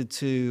gravitated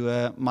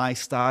to my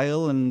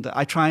style, and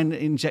I try and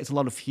inject a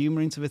lot of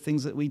humor into the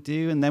things that we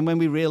do. And then when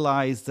we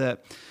realize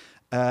that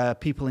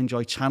people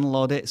enjoy channel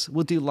audits,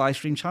 we'll do live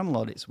stream channel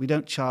audits. We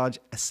don't charge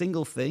a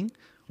single thing.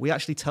 We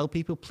actually tell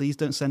people, please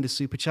don't send us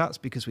super chats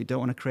because we don't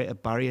want to create a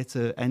barrier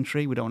to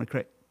entry. We don't want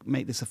to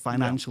make this a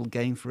financial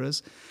gain for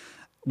us.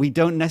 We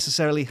don't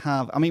necessarily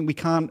have, we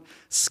can't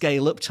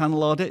scale up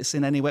channel audits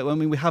in any way.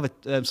 We have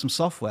some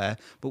software,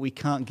 but we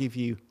can't give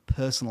you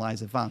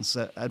personalized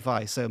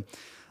advice. So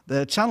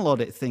the channel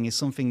audit thing is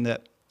something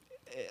that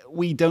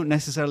we don't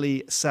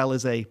necessarily sell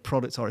as a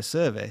product or a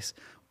service,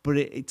 but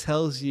it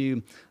tells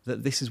you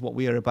that this is what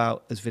we are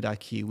about as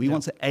vidIQ. We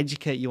want to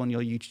educate you on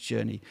your YouTube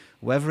journey,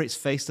 whether it's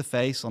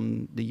face-to-face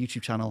on the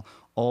YouTube channel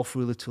or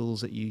through the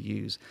tools that you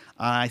use.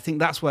 And I think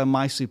that's where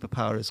my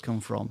superpower has come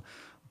from.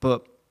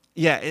 But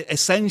yeah,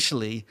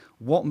 essentially,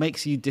 what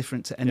makes you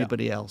different to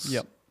anybody else?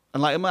 Yep.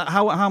 And like,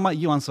 how might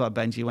you answer that,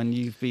 Benji, when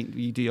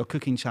you do your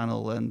cooking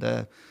channel and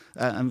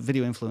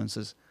video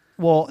influencers?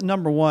 Well,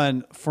 number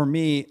one, for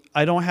me,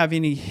 I don't have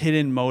any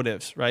hidden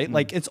motives, right?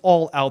 Like it's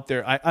all out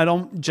there. I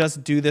don't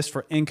just do this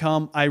for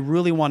income. I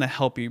really want to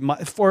help you.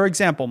 For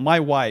example,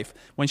 my wife,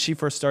 when she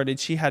first started,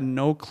 she had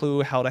no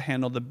clue how to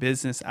handle the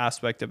business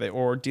aspect of it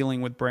or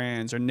dealing with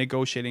brands or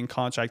negotiating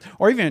contracts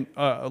or even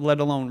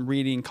let alone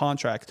reading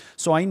contracts.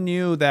 So I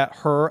knew that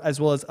her as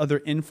well as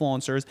other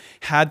influencers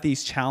had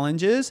these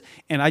challenges,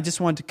 and I just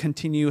wanted to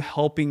continue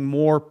helping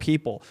more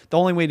people. The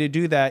only way to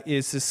do that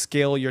is to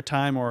scale your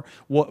time or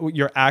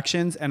your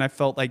actions, and I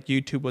felt like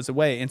YouTube was a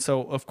way. And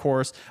so, of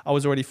course, I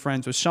was already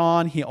friends with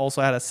Sean. He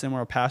also had a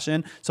similar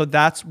passion. So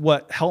that's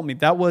what helped me.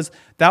 That was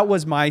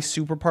my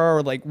superpower,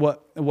 or like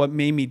what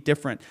made me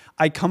different.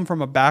 I come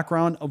from a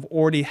background of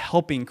already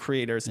helping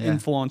creators,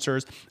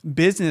 influencers,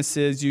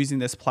 businesses using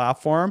this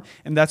platform,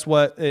 and that's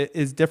what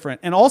is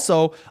different. And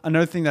also,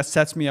 another thing that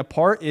sets me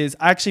apart is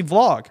I actually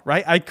vlog,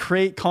 right? I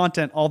create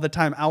content all the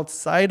time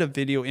outside of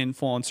video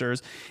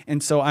influencers,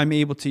 and so I'm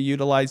able to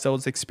utilize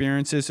those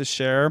experiences to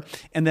share.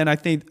 And then I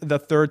think the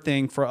third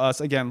thing for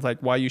us, again, like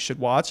why you should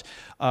watch,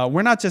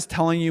 we're not just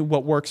telling you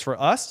what works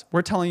for us,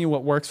 we're telling you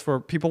what works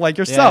for people like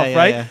yourself,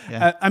 right?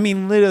 I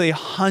mean, literally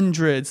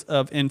hundreds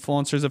of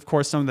influencers, of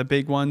course, some of the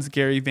big ones,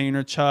 Gary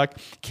Vaynerchuk,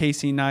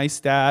 Casey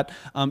Neistat,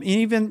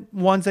 even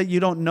ones that you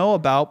don't know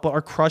about, but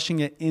are crushing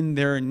it in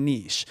their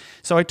niche.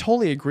 So I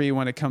totally agree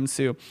when it comes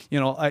to,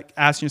 like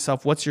asking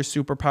yourself, what's your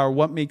superpower?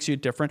 What makes you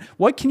different?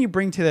 What can you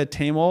bring to the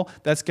table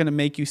that's going to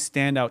make you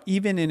stand out,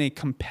 even in a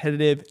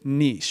competitive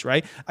niche,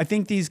 right? I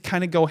think these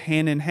kind of go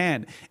hand in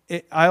hand.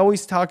 I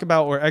always talk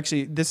about, or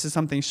actually, this is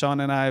something Sean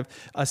and I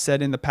have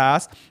said in the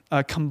past,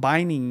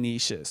 combining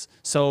niches.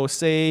 So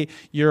say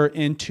you're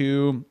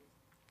into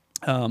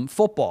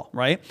football,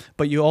 right?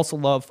 But you also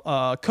love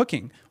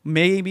cooking.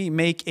 Maybe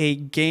make a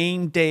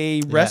game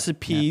day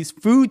recipes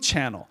food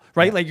channel,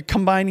 right? Like you're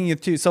combining the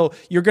two. So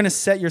you're going to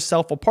set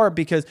yourself apart,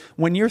 because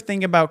when you're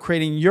thinking about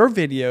creating your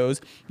videos,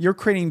 you're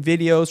creating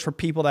videos for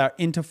people that are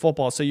into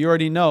football. So you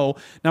already know,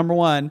 number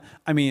one,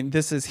 I mean,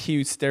 this is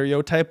huge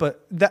stereotype,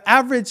 but the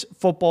average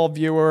football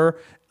viewer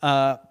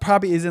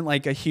probably isn't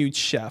like a huge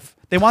chef.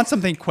 They want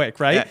something quick,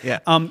 right?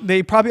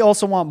 They probably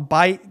also want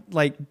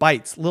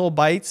bites, little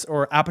bites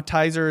or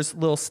appetizers,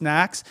 little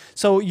snacks.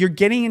 So you're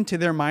getting into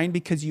their mind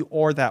because you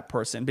are that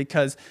person,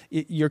 because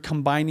you're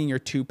combining your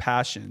two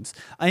passions.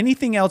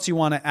 Anything else you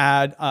want to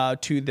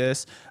add to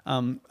this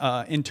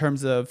in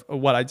terms of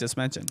what I just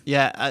mentioned?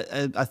 Yeah,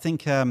 I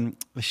think the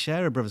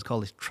Scherer brothers call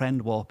this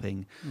trend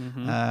warping.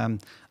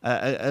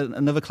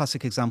 Another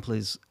classic example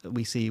is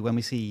when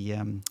we see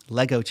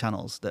Lego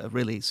channels that are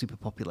really super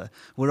popular.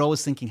 We're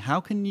always thinking, how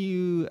can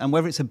you, and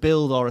whether it's a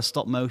build or a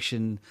stop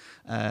motion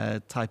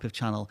type of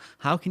channel,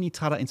 how can you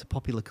tie that into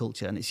popular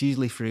culture? And it's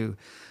usually through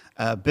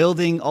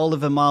building all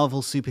of the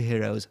Marvel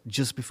superheroes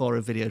just before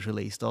a video is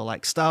released, or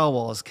like Star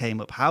Wars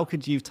came up. How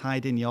could you have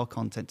tied in your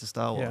content to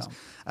Star Wars?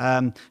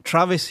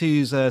 Travis,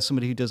 who's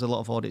somebody who does a lot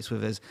of audits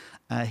with us,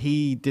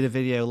 he did a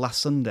video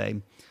last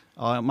Sunday,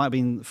 or it might have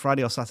been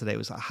Friday or Saturday. It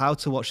was like how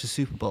to watch the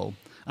Super Bowl.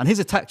 And he's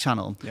a tech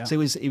channel. So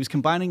he was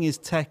combining his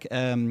tech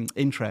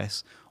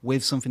interests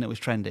with something that was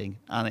trending,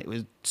 and it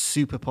was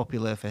super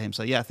popular for him.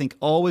 So yeah, I think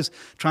always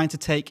trying to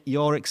take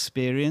your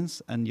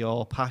experience and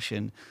your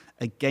passion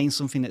against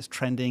something that's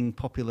trending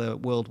popular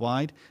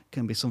worldwide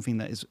can be something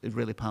that is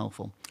really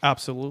powerful.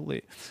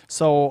 Absolutely.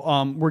 So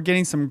we're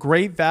getting some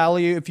great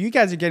value. If you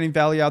guys are getting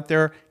value out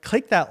there,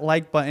 click that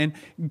like button.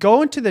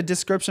 Go into the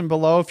description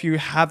below if you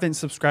haven't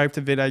subscribed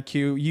to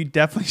vidIQ. You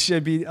definitely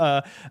should be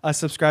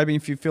subscribing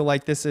if you feel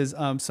like this is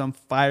some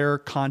fire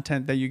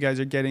content that you guys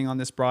are getting on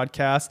this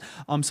broadcast.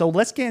 So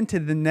let's get into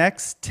the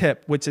next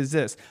tip, which is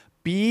this.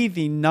 Be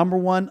the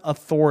 #1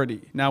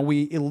 authority. Now,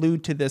 we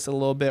allude to this a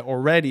little bit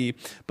already,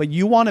 but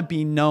you want to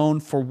be known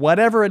for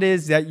whatever it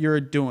is that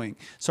you're doing.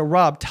 So,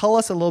 Rob, tell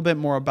us a little bit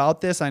more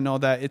about this. I know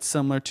that it's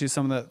similar to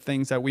some of the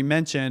things that we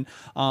mentioned.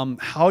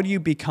 How do you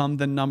become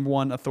the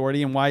 #1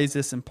 authority, and why is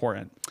this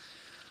important?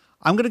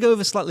 I'm going to go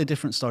with a slightly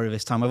different story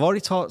this time. I've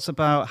already talked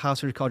about how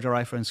to record your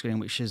iPhone screen,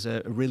 which is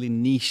a really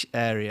niche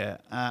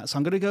area. So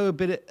I'm going to go a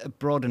bit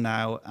broader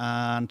now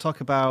and talk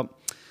about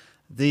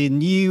the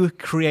new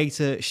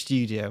Creator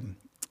Studio.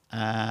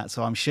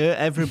 So I'm sure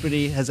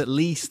everybody has at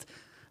least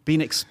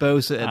been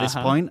exposed to it at this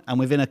point, and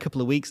within a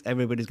couple of weeks,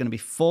 everybody's going to be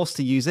forced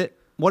to use it.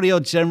 What are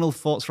your general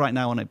thoughts right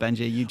now on it,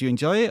 Benji? Do you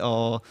enjoy it,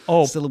 or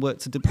still a work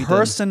to be done?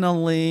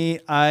 Personally,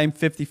 I'm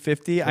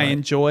 50-50. Right. I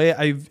enjoy it.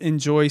 I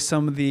enjoy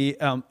some of the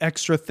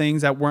extra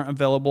things that weren't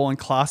available in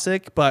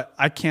Classic, but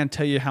I can't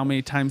tell you how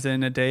many times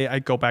in a day I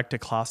go back to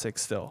Classic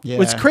still.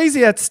 Yeah. It's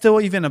crazy that's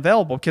still even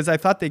available because I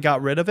thought they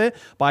got rid of it,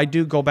 but I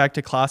do go back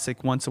to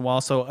Classic once in a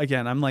while. So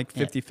again, I'm like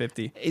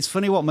 50-50. It's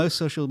funny what most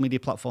social media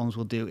platforms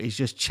will do is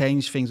just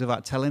change things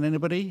without telling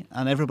anybody,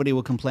 and everybody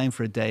will complain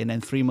for a day, and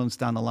then 3 months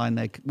down the line,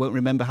 they won't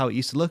remember how it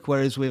used to look.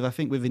 Whereas I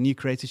think with the new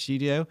Creator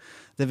Studio,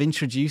 they've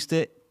introduced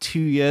it 2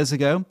 years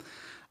ago.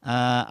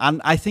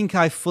 And I think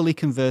I've fully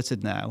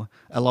converted now,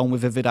 along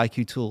with the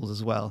vidIQ tools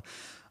as well.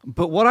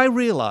 But what I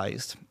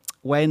realized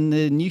when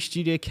the new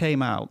studio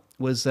came out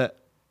was that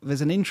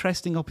there's an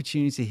interesting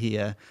opportunity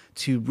here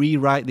to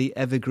rewrite the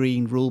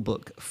evergreen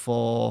rulebook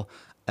for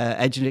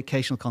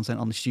educational content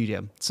on the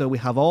studio. So we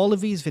have all of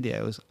these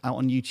videos out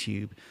on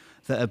YouTube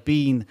that have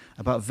been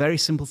about very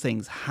simple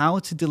things: how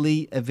to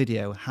delete a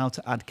video, how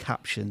to add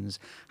captions,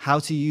 how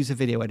to use a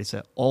video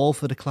editor, all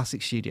for the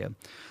Classic Studio.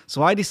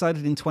 So I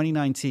decided in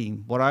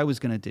 2019 what I was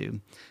going to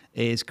do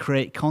is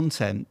create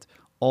content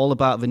all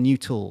about the new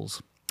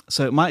tools.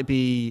 So it might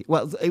be,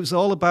 well, it was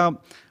all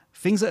about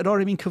things that had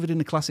already been covered in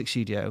the Classic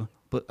Studio,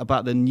 but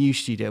about the new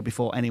studio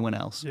before anyone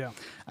else. Yeah.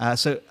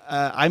 So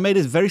I made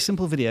a very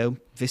simple video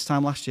this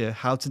time last year,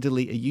 how to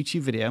delete a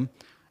YouTube video.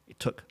 It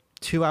took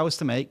 2 hours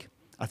to make.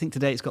 I think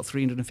today it's got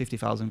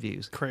 350,000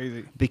 views.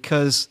 Crazy.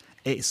 Because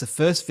it's the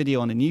first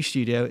video on a new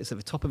studio. It's at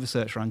the top of the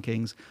search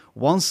rankings.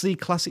 Once the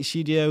Classic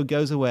Studio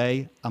goes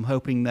away, I'm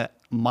hoping that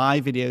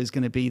my video is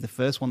going to be the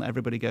first one that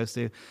everybody goes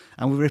to.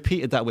 And we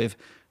repeated that with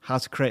how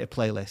to create a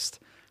playlist,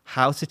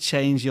 how to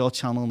change your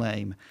channel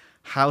name,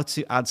 how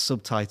to add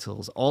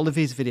subtitles. All of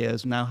these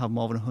videos now have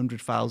more than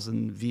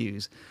 100,000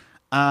 views.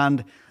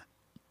 And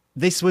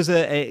this was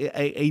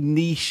a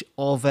niche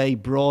of a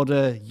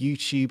broader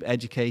YouTube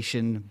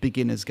education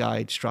beginner's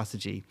guide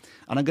strategy,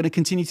 and I'm going to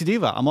continue to do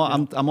that.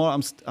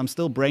 I'm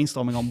still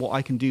brainstorming on what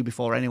I can do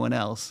before anyone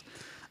else.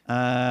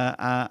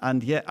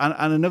 And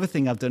another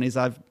thing I've done is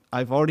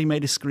I've already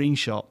made a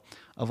screenshot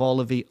of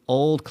all of the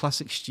old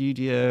Classic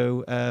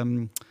Studio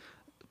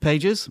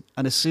pages,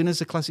 and as soon as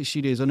the Classic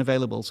Studio is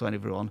unavailable to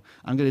everyone,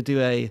 I'm going to do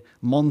a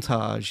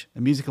montage,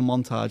 a musical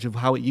montage of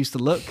how it used to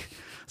look.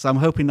 So I'm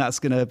hoping that's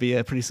going to be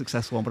a pretty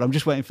successful one, but I'm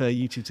just waiting for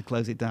YouTube to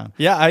close it down.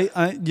 Yeah,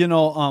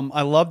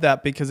 I love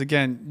that because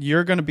again,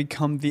 you're going to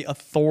become the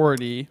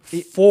authority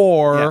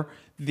for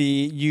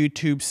the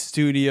YouTube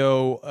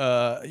Studio,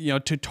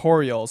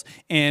 tutorials,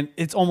 and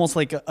it's almost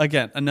like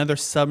again another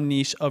sub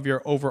niche of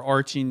your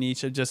overarching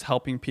niche of just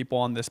helping people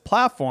on this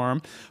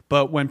platform.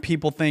 But when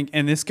people think,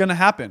 and it's going to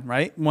happen,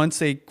 right? Once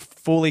they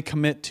fully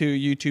commit to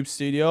YouTube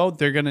Studio,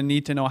 they're going to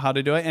need to know how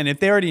to do it. And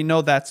if they already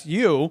know that's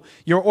you're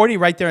already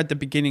right there at the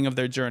beginning of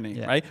their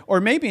journey, right?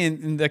 Or maybe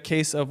in the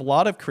case of a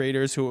lot of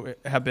creators who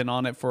have been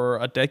on it for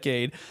a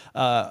decade,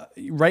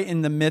 right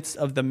in the midst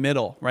of the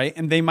middle, right?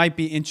 And they might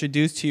be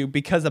introduced to you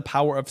because of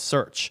power of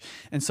search.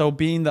 And so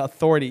being the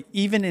authority,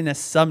 even in a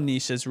sub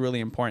niche, is really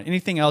important.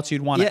 Anything else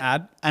you'd want to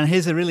add? And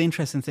here's a really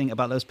interesting thing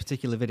about those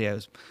particular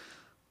videos.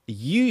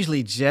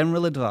 Usually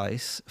general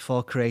advice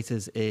for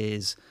creators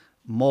is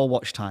more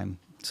watch time.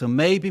 So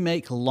maybe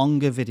make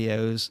longer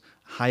videos,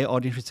 higher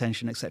audience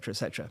retention, etc.,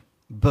 etc.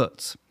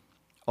 But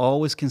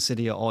always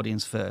consider your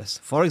audience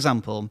first. For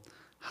example,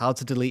 how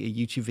to delete a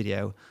YouTube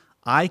video.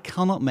 I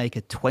cannot make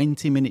a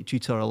 20-minute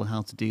tutorial on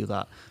how to do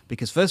that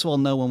because first of all,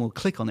 no one will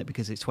click on it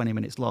because it's 20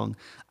 minutes long.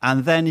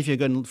 And then if you're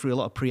going through a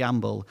lot of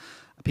preamble,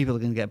 people are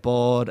going to get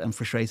bored and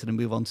frustrated and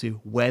move on to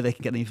where they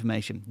can get the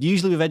information.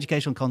 Usually with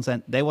educational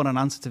content, they want an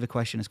answer to the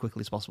question as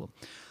quickly as possible.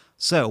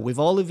 So with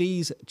all of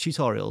these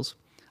tutorials,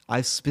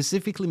 I've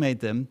specifically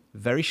made them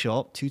very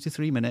short, 2 to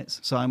 3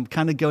 minutes. So I'm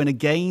kind of going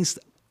against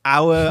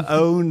our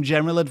own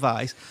general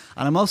advice,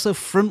 and I'm also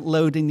front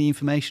loading the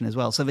information as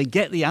well, so they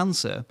get the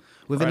answer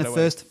within Right the away.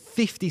 first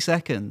 50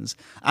 seconds.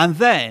 And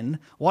then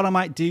what I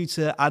might do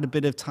to add a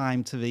bit of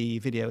time to the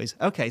video is,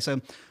 okay,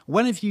 so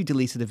when have you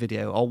deleted a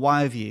video, or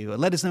why have you?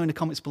 Let us know in the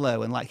comments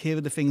below, and like, here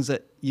are the things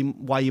that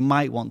why you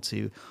might want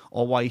to,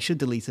 or why you should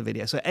delete a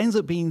video. So it ends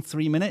up being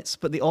 3 minutes,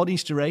 but the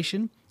audience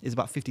duration is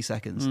about 50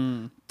 seconds,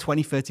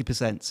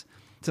 20-30%.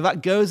 So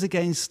that goes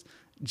against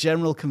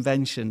general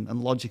convention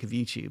and logic of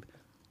YouTube.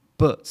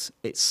 But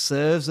it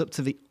serves up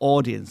to the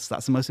audience.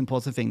 That's the most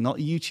important thing, not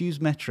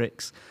YouTube's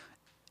metrics.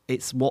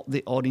 It's what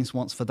the audience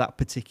wants for that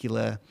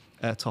particular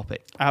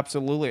topic.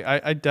 Absolutely.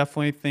 I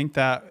definitely think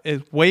that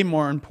it's way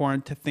more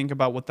important to think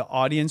about what the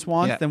audience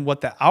wants than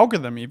what the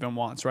algorithm even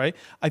wants, right?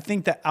 I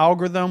think the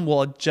algorithm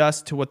will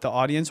adjust to what the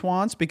audience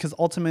wants, because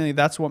ultimately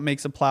that's what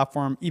makes a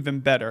platform even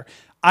better.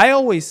 I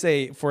always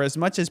say, for as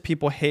much as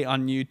people hate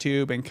on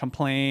YouTube and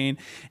complain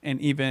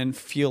and even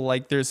feel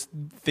like there's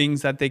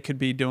things that they could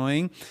be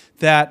doing,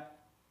 that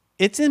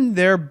it's in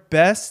their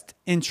best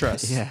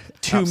interest to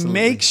absolutely.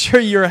 make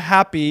sure you're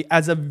happy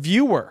as a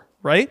viewer,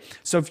 right?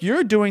 So if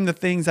you're doing the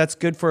things that's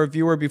good for a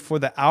viewer before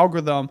the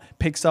algorithm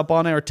picks up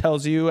on it or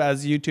tells you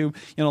as YouTube,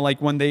 you know,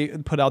 like when they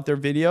put out their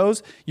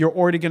videos, you're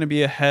already going to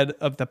be ahead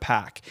of the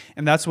pack.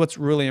 And that's what's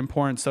really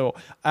important. So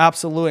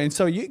absolutely. And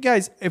so you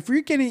guys, if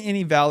you're getting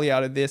any value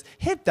out of this,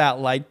 hit that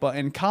like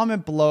button,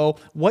 comment below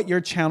what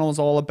your channel is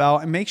all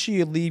about, and make sure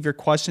you leave your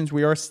questions.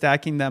 We are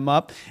stacking them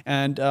up.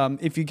 And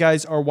if you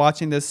guys are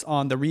watching this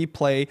on the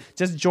replay,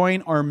 just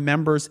join our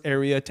members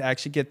area to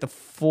actually get the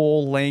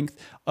full length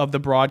of the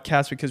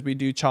broadcast, because we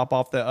do chop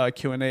off the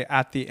Q&A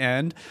at the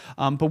end.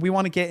 But we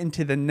want to get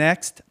into the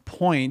next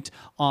point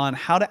on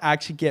how to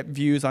actually get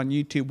views on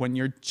YouTube when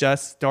you're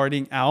just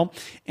starting out.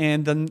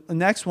 And the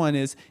next one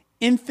is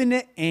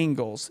infinite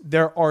angles.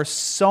 There are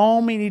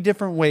so many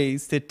different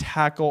ways to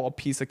tackle a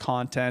piece of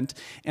content.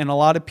 And a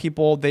lot of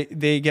people,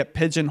 they get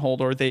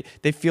pigeonholed, or they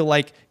feel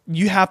like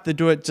you have to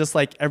do it just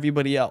like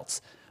everybody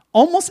else.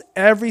 Almost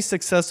every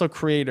successful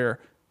creator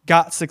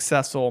got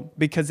successful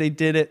because they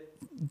did it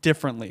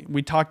differently.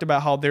 We talked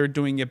about how they're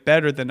doing it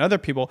better than other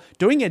people.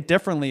 Doing it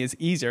differently is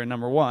easier,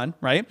 number one,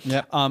 right?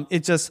 Yeah.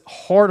 It's just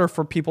harder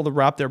for people to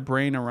wrap their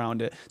brain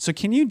around it. So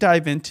can you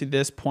dive into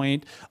this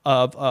point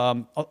of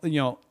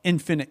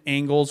infinite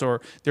angles,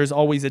 or there's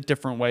always a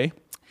different way?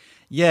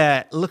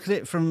 Yeah, look at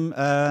it from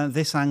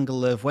this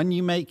angle of when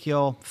you make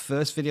your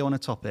first video on a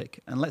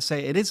topic, and let's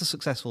say it is a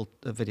successful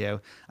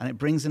video and it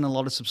brings in a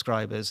lot of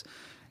subscribers.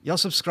 Your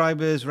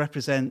subscribers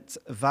represent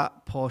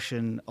that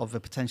portion of a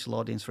potential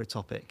audience for a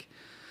topic.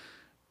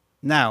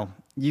 Now,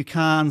 you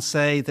can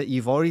say that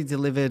you've already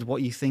delivered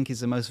what you think is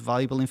the most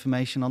valuable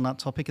information on that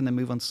topic and then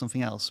move on to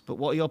something else. But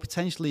what you're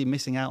potentially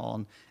missing out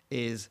on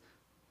is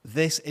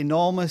this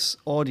enormous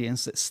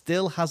audience that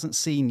still hasn't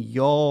seen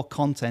your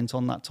content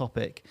on that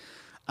topic.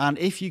 And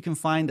if you can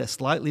find a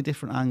slightly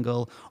different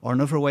angle or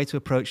another way to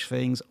approach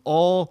things,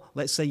 or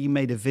let's say you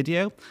made a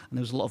video and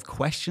there was a lot of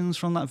questions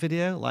from that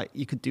video, like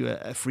you could do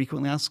a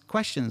frequently asked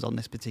questions on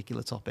this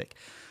particular topic.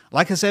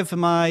 Like I said, for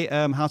my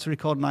how to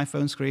record an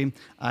iPhone screen,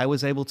 I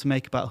was able to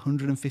make about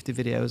 150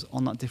 videos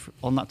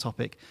on that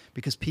topic,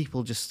 because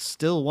people just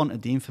still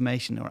wanted the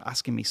information. They were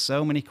asking me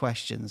so many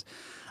questions.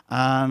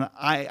 And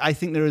I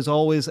think there is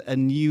always a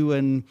new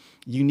and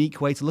unique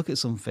way to look at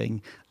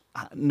something,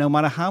 no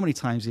matter how many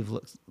times you've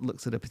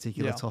looked at a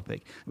particular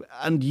topic.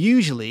 And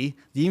usually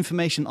the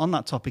information on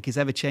that topic is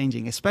ever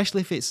changing,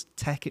 especially if it's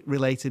tech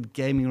related,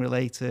 gaming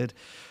related,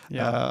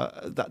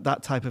 that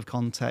type of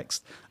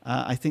context.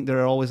 I think there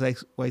are always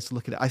ways to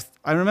look at it.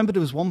 I remember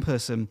there was one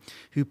person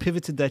who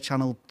pivoted their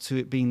channel to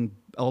it being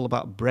all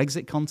about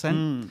Brexit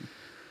content.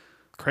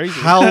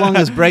 Crazy. How long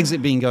has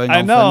Brexit been going on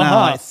I know, for now?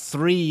 huh? Like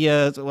 3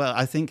 years. Well,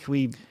 I think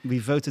we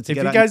voted to If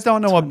get out. you guys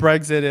don't know what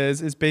Brexit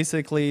is, it's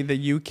basically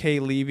the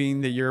UK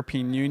leaving the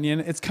European Union.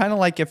 It's kind of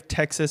like if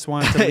Texas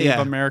wanted to leave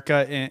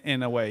America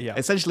in a way. Yeah.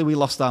 Essentially, we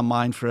lost our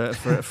mind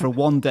for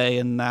one day,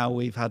 and now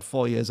we've had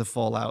 4 years of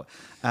fallout.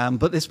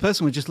 But this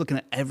person was just looking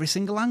at every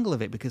single angle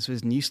of it, because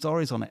there's new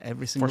stories on it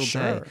every single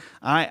day.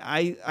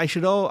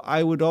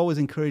 I would always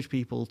encourage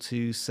people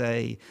to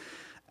say,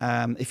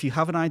 if you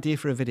have an idea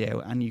for a video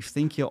and you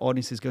think your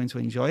audience is going to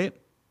enjoy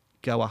it,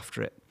 go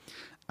after it.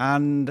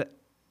 And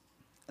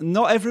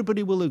not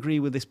everybody will agree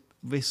with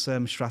this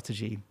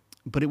strategy,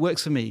 but it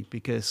works for me,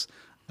 because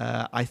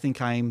I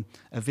think I'm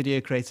a video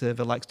creator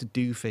that likes to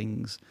do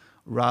things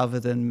rather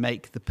than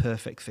make the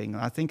perfect thing.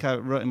 I think I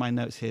wrote in my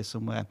notes here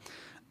somewhere,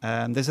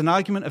 there's an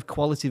argument of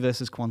quality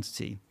versus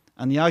quantity.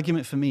 And the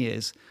argument for me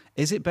is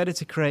it better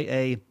to create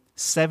a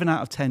 7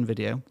 out of 10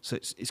 video? So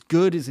it's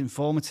good, it's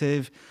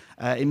informative.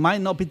 It might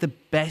not be the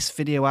best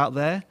video out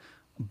there,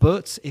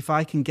 but if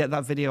I can get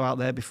that video out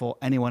there before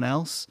anyone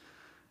else,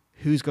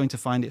 who's going to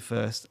find it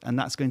first? And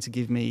that's going to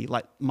give me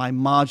like my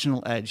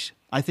marginal edge.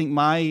 I think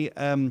my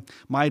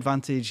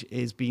advantage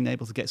is being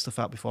able to get stuff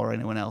out before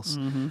anyone else.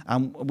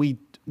 And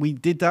we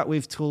did that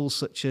with tools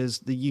such as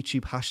the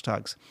YouTube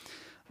hashtags.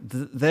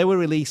 They were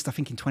released, I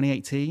think, in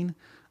 2018,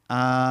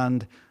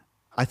 and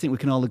I think we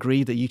can all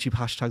agree that YouTube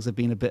hashtags have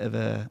been a bit of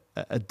a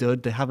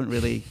dud. They haven't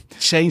really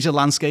changed the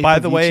landscape. By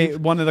the of way,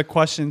 YouTube. one of the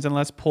questions, and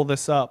let's pull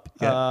this up,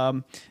 Yeah.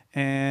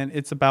 and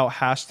it's about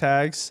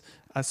hashtags.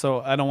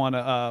 So I don't want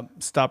to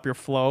stop your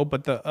flow,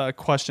 but the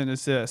question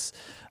is this.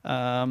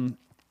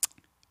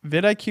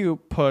 VidIQ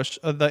push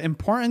the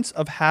importance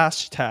of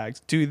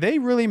hashtags. Do they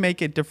really make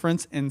a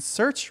difference in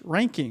search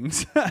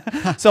rankings?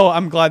 So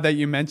I'm glad that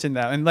you mentioned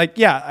that. And like,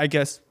 yeah, I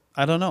guess,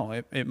 I don't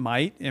know. It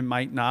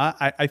might not.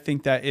 I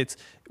think that it's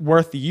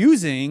worth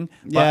using,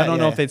 but I don't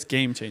know if it's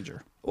game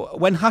changer.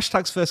 When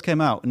hashtags first came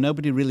out,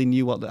 nobody really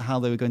knew how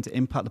they were going to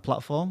impact the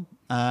platform.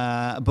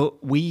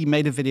 But we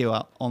made a video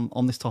out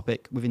on this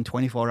topic within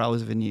 24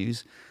 hours of the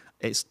news.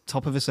 It's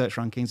top of the search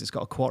rankings. It's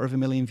got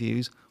 250,000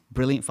 views.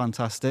 Brilliant,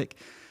 fantastic.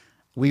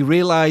 We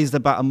realized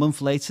about a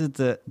month later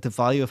that the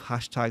value of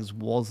hashtags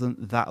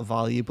wasn't that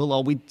valuable,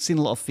 or we'd seen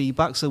a lot of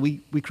feedback, so we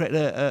created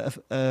a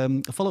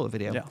follow-up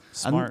video. Yeah,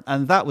 smart.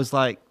 And that was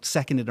like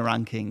second in the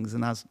rankings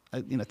and has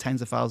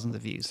tens of thousands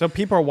of views. So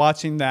people are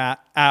watching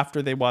that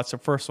after they watch the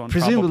first one.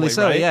 Presumably probably,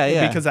 so, right?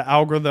 yeah. Because the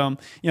algorithm,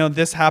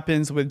 this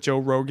happens with Joe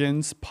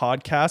Rogan's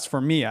podcast, for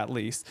me at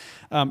least.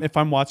 If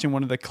I'm watching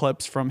one of the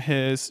clips from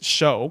his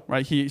show,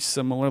 right, he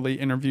similarly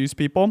interviews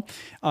people.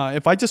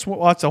 If I just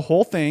watch the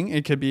whole thing,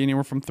 it could be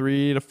anywhere from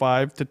 3 to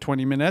 5 to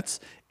 20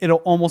 minutes. It'll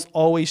almost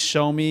always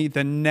show me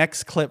the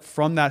next clip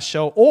from that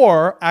show,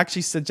 or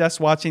actually suggest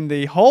watching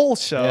the whole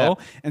show.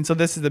 Yeah. And so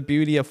this is the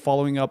beauty of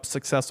following up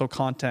successful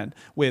content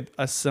with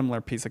a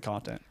similar piece of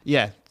content.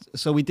 Yeah,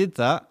 so we did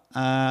that.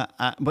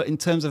 But in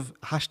terms of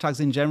hashtags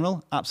in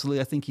general,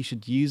 absolutely, I think you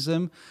should use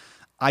them.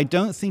 I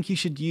don't think you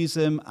should use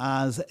them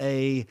as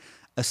a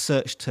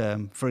search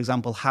term. For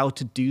example, how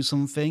to do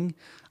something.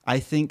 I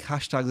think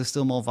hashtags are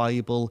still more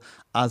valuable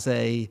as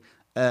a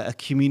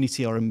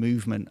community or a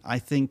movement. I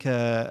think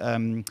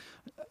Cody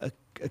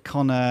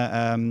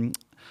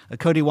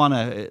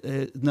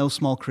Wanner, no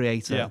small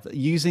creator,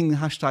 using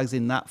hashtags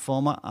in that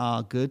format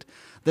are good.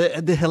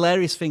 The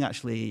hilarious thing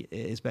actually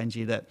is,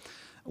 Benji, that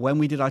when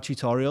we did our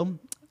tutorial,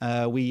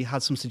 we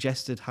had some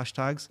suggested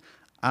hashtags,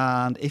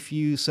 and if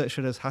you search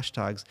for those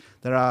hashtags,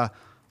 there are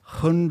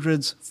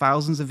hundreds,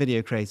 thousands of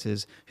video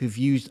creators who've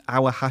used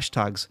our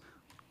hashtags,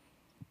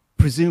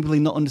 presumably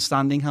not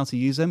understanding how to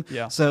use them.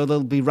 Yeah. So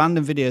there'll be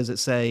random videos that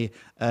say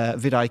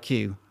Vid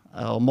IQ,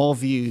 or more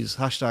views,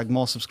 hashtag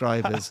more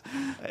subscribers.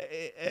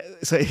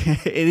 So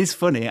it is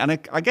funny. And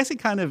I guess it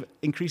kind of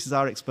increases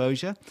our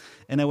exposure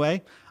in a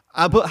way.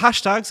 But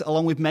hashtags,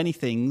 along with many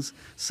things,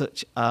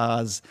 such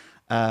as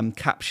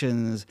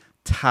captions,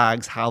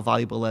 tags, how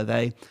valuable are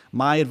they?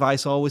 My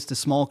advice always to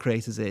small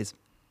creators is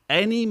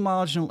any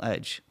marginal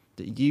edge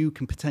that you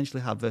can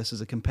potentially have versus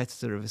a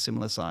competitor of a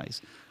similar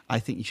size, I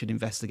think you should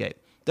investigate.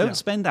 Don't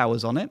spend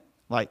hours on it,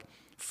 like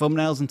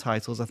thumbnails and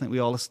titles. I think we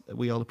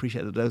all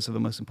appreciate that those are the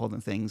most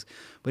important things.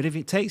 But if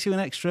it takes you an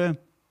extra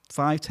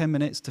 5-10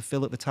 minutes to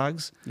fill up the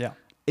tags,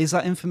 is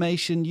that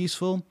information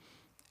useful?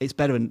 It's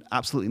better than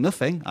absolutely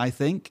nothing, I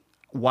think.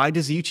 Why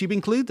does YouTube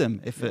include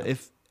them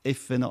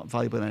if they're not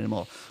valuable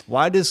anymore?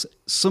 Why does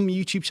some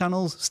YouTube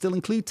channels still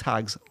include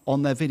tags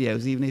on their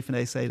videos, even if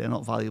they say they're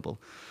not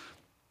valuable?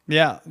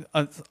 Yeah,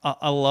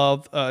 I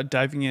love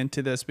diving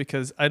into this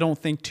because I don't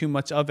think too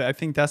much of it. I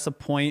think that's a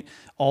point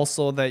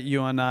also that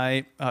you and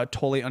I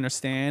totally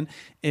understand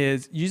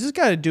is you just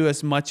got to do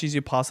as much as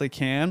you possibly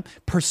can,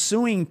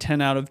 pursuing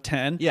 10 out of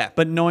 10,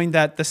 but knowing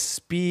that the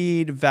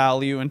speed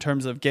value in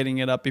terms of getting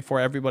it up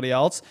before everybody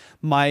else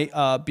might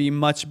be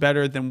much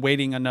better than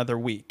waiting another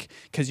week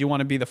because you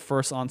want to be the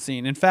first on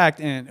scene. In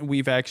fact, and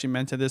we've actually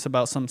mentioned this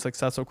about some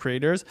successful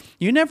creators,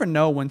 you never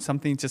know when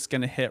something's just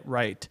going to hit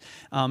right.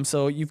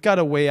 So you've got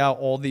to weigh out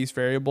all these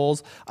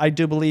variables. I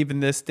do believe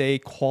in this day,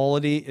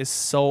 quality is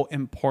so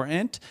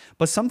important,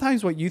 but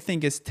sometimes what you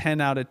think is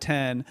 10 out of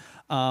 10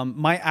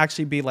 might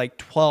actually be like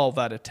 12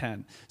 out of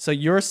 10. So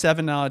you're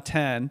 7 out of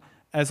 10,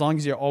 as long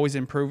as you're always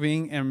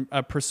improving and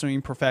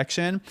pursuing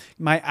perfection,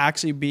 might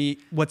actually be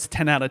what's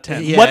 10 out of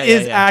 10. What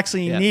is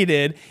actually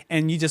needed,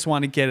 and you just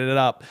want to get it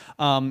up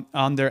on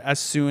there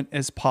as soon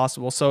as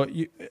possible. So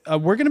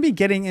we're going to be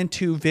getting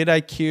into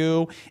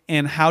vidIQ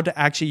and how to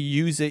actually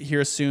use it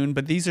here soon,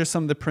 but these are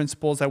some of the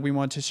principles that we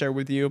want to share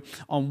with you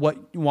on what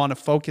you want to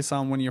focus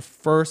on when you're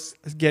first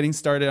getting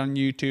started on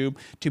YouTube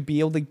to be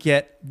able to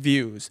get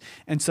views.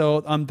 And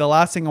so the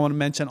last thing I want to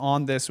mention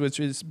on this, which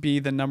is be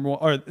the number one,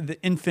 or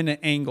the infinite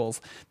angles,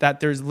 that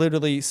there's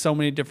literally so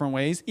many different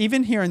ways.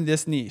 Even here in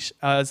this niche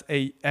as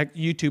a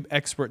YouTube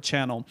expert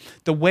channel,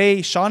 the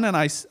way Sean and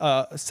I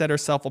set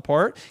ourselves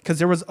apart, because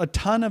there was a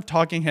ton of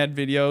talking head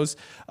videos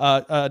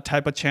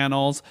type of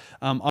channels.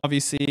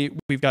 Obviously,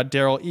 we've got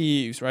Daryl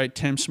Eves, right?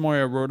 Tim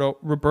Schmoyer,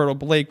 Roberto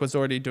Blake was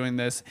already doing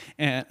this,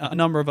 and a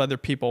number of other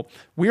people.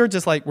 We were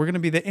just like, we're going to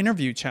be the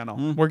interview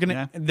channel. We're going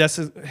to, this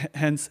is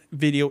hence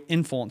video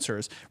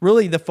influencers.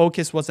 Really, the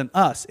focus wasn't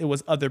us, it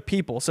was other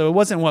people. So it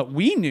wasn't what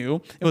we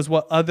knew, it was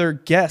what other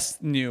other guests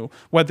knew,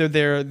 whether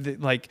they're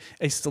like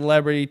a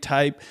celebrity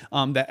type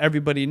that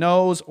everybody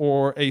knows,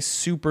 or a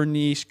super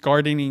niche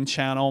gardening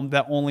channel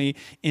that only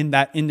in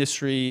that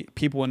industry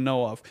people would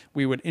know of.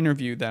 We would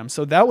interview them.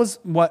 So that was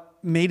what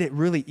made it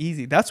really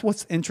easy. That's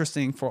what's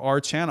interesting for our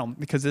channel,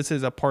 because this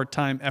is a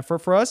part-time effort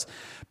for us,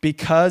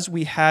 because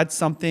we had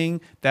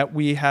something that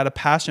we had a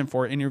passion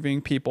for,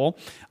 interviewing people,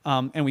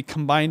 and we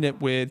combined it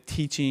with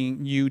teaching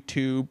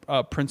YouTube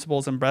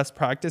principles and best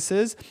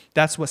practices.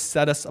 That's what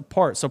set us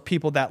apart. So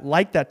people that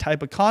like that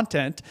type of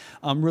content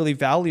really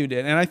valued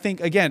it. And I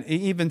think, again, it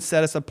even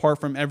set us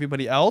apart from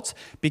everybody else,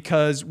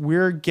 because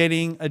we're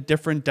getting a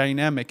different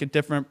dynamic, a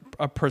different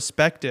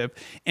perspective.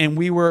 And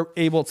we were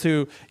able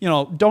to,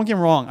 don't get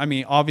me wrong, I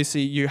mean,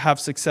 obviously you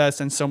have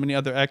success and so many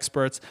other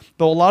experts,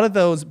 but a lot of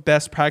those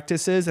best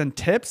practices and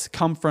tips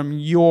come from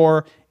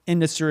your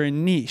industry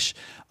and niche.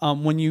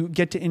 When you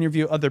get to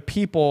interview other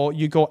people,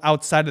 you go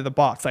outside of the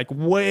box, like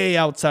way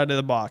outside of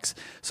the box.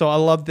 So I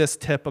love this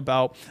tip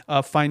about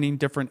finding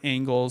different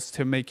angles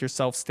to make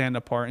yourself stand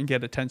apart and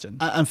get attention.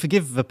 And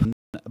forgive the pun,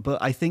 but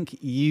I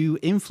think you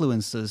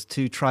influenced us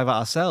to try that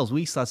ourselves.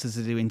 We started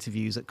to do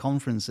interviews at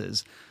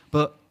conferences,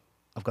 but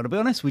I've got to be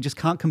honest, we just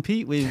can't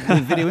compete with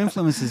video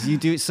influencers. You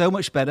do it so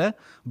much better.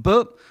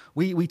 But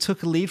we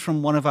took a lead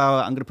from one of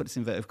our, I'm going to put this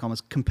in inverted commas,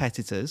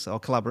 competitors or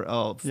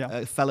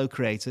fellow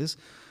creators,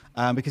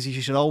 because you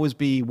should always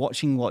be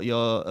watching what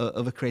your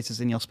other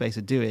creators in your space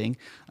are doing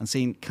and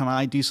seeing, can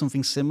I do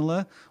something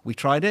similar? We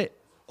tried it.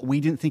 We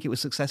didn't think it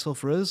was successful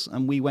for us,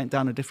 and we went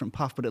down a different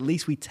path, but at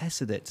least we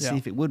tested it to see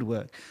if it would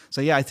work.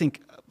 So yeah, I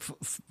think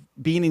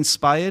being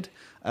inspired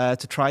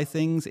to try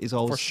things is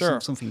always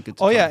something good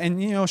to try. Yeah,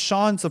 and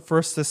Sean's the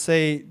first to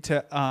say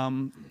to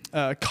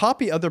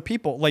copy other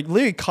people, like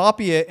literally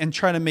copy it and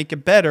try to make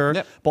it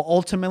better. But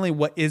ultimately,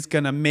 what is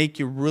going to make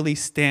you really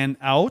stand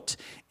out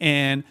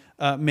and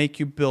make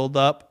you build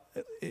up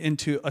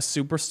into a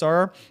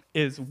superstar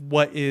is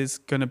what is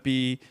going to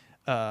be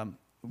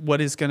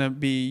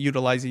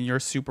utilizing your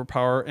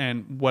superpower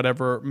and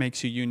whatever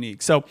makes you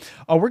unique. So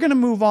we're going to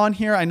move on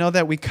here. I know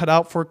that we cut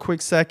out for a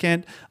quick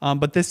second,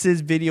 but this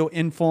is Video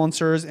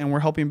Influencers, and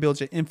we're helping build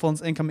your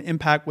influence, income,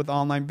 impact with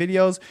online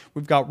videos.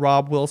 We've got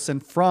Rob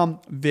Wilson from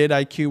Vid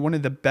IQ, one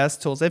of the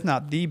best tools, if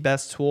not the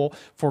best tool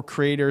for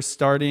creators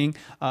starting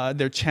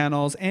their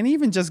channels and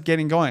even just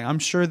getting going. I'm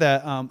sure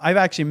that I've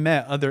actually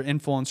met other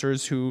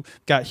influencers who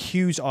got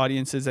huge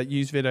audiences that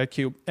use Vid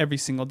IQ every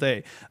single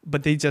day,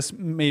 but they just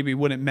maybe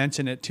wouldn't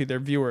mention it to their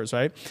viewers,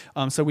 right?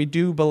 So we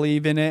do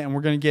believe in it, and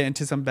we're going to get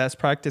into some best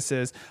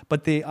practices.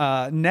 But the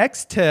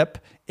next tip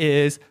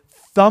is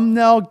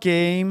thumbnail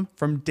game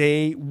from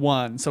day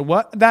one. So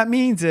what that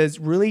means is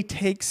really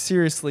take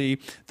seriously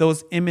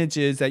those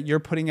images that you're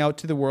putting out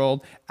to the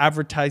world,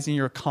 advertising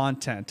your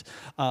content.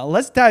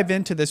 Let's dive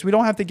into this. We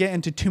don't have to get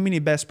into too many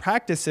best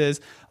practices,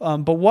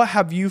 but what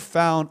have you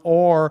found,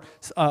 or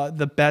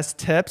the best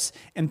tips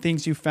and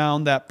things you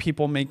found that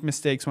people make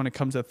mistakes when it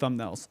comes to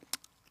thumbnails?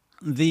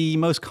 The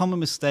most common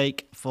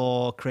mistake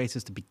for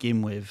creators to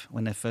begin with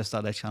when they first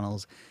start their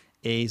channels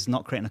is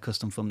not creating a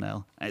custom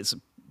thumbnail. It's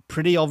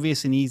pretty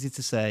obvious and easy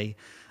to say,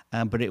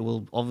 but it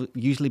will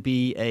usually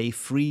be a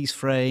freeze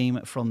frame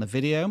from the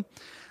video.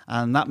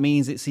 And that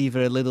means it's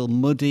either a little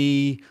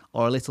muddy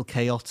or a little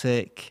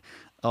chaotic,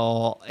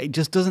 or it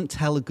just doesn't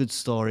tell a good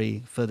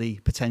story for the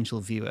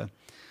potential viewer.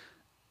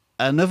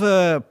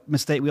 Another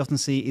mistake we often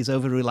see is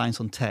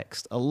over-reliance on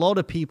text. A lot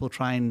of people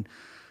try and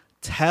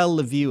tell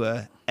the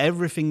viewer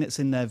everything that's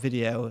in their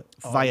video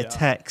via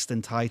text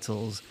and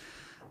titles.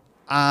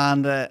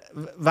 And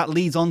that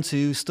leads on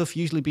to stuff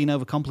usually being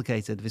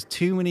overcomplicated. There's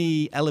too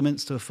many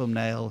elements to a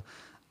thumbnail.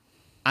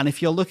 And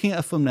if you're looking at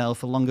a thumbnail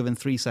for longer than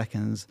 3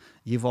 seconds,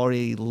 you've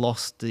already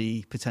lost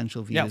the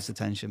potential viewer's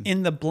attention.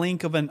 In the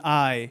blink of an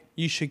eye,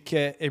 you should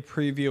get a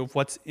preview of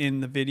what's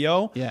in the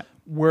video. Yeah.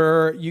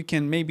 Where you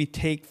can maybe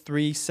take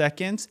 3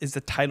 seconds is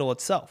the title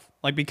itself.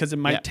 Like, because it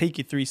might take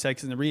you 3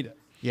 seconds to read it.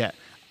 Yeah.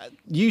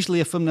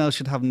 Usually a thumbnail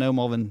should have no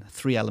more than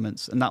 3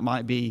 elements, and that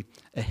might be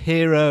a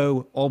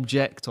hero,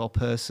 object, or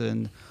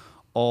person,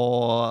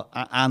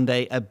 and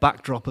a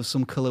backdrop of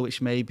some color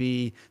which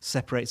maybe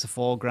separates the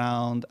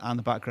foreground and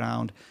the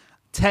background.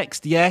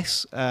 Text,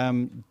 yes,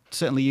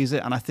 certainly use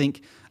it, and I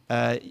think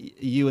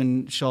you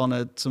and Sean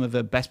are some of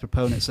the best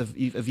proponents of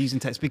using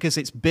text, because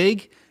it's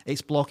big,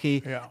 it's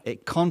blocky,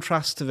 it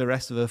contrasts to the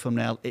rest of the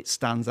thumbnail, it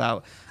stands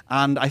out.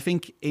 And I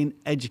think in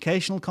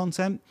educational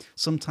content,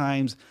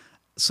 sometimes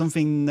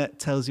something that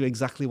tells you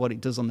exactly what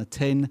it does on the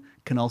tin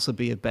can also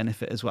be a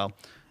benefit as well.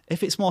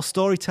 If it's more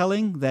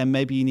storytelling, then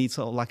maybe you need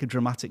sort of like a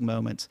dramatic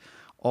moment.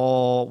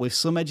 Or with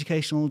some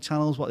educational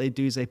channels, what they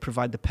do is they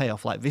provide the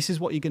payoff. Like, this is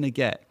what you're going to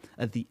get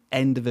at the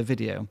end of a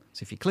video.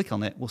 So if you click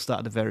on it, we'll start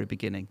at the very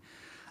beginning.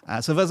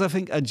 So there's, I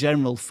think, a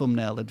general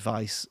thumbnail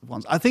advice.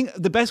 I think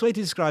the best way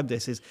to describe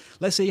this is,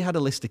 let's say you had a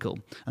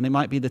listicle, and it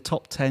might be the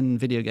top 10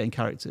 video game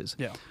characters.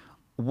 Yeah.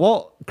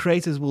 What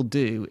creators will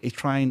do is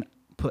try and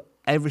put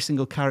every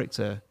single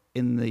character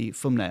in the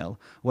thumbnail,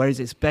 whereas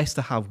it's best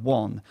to have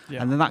one,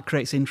 and then that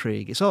creates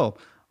intrigue. It's,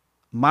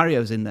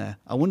 Mario's in there.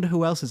 I wonder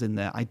who else is in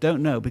there. I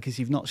don't know because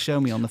you've not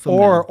shown me on the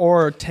thumbnail.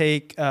 Or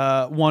take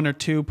one or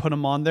two, put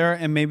them on there,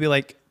 and maybe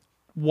like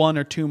one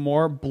or two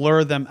more,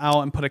 blur them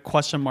out and put a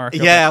question mark.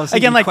 Yeah, I was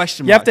thinking again, like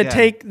question you have mark, to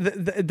take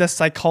the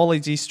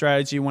psychology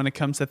strategy when it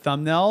comes to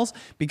thumbnails,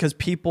 because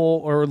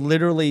people are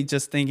literally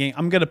just thinking,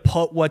 I'm going to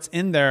put what's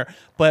in there.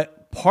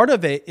 But part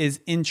of it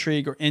is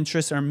intrigue or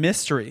interest or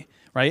mystery.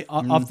 Right.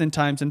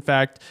 Oftentimes, in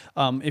fact,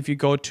 if you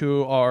go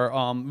to our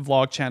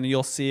vlog channel,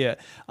 you'll see it.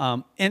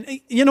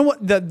 And you know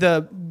what?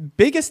 The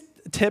biggest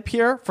tip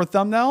here for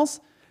thumbnails,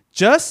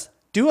 just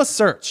do a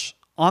search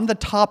on the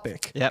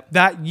topic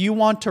that you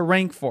want to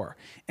rank for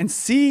and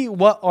see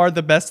what are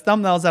the best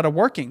thumbnails that are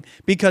working,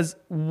 because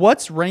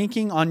what's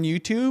ranking on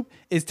YouTube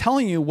is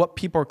telling you what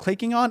people are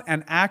clicking on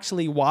and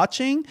actually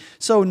watching.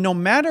 So no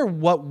matter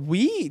what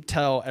we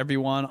tell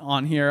everyone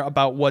on here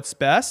about what's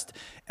best,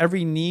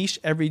 every niche,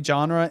 every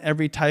genre,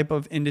 every type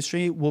of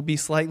industry will be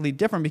slightly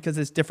different because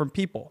it's different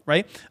people,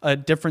 right? A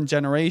different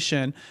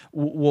generation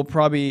will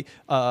probably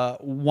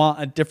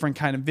want a different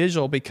kind of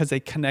visual because they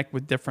connect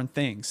with different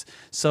things.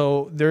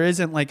 So there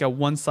isn't like a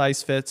one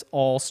size fits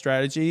all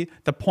strategy.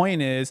 The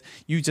point is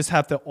you just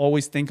have to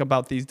always think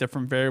about these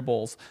different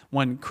variables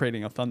when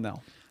creating a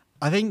thumbnail.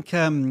 I think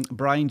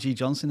Brian G.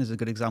 Johnson is a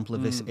good example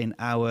of this in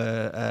our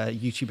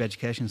YouTube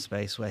education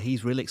space, where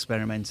he's really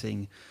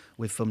experimenting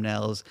with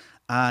thumbnails.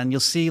 And you'll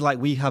see, like,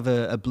 we have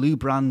a blue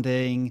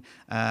branding.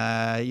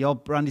 Your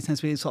branding tends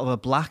to be sort of a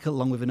black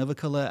along with another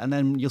color. And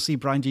then you'll see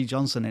Brian G.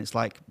 Johnson, and it's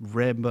like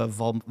rainbow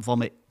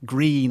vomit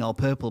green or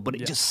purple. But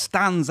it just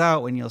stands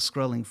out when you're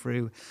scrolling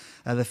through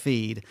the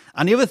feed.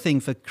 And the other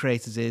thing for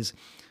creators is,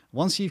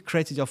 once you've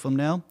created your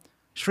thumbnail,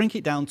 shrink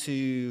it down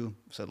to,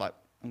 so like,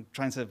 I'm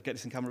trying to get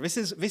this in camera. This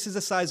is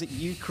the size that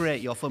you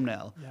create your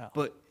thumbnail.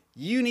 But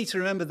you need to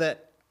remember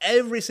that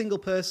every single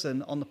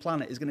person on the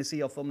planet is going to see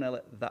your thumbnail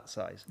at that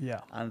size.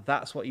 And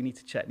that's what you need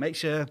to check. Make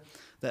sure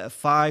that at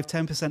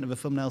 5-10% of a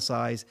thumbnail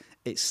size,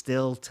 it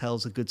still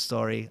tells a good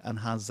story and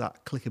has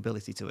that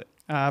clickability to it.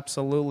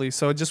 Absolutely.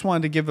 So I just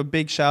wanted to give a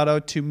big shout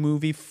out to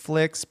Movie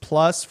Flix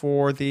Plus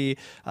for the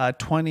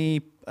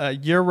 20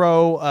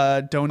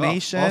 euro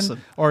donation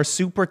or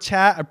super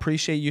chat.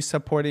 Appreciate you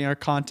supporting our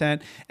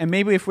content. And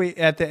maybe if we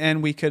at the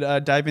end we could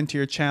dive into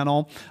your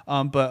channel,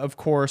 but of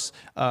course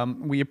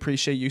we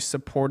appreciate you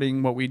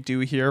supporting what we do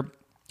here.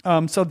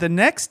 So the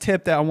next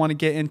tip that I want to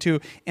get into,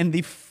 and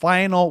the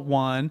final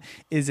one,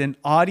 is an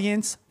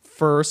audience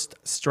first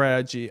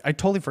strategy. I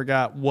totally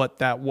forgot what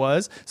that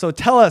was. So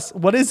tell us,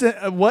 what is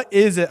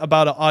it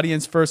about an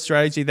audience first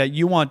strategy that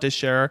you want to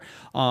share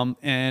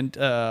and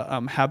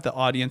have the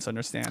audience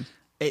understand?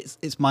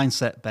 It's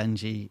mindset,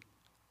 Benji.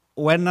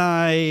 When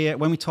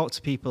we talk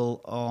to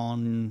people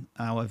on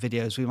our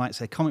videos, we might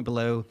say, comment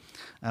below,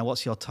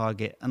 what's your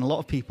target? And a lot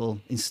of people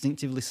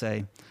instinctively say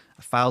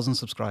 1,000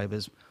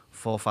 subscribers,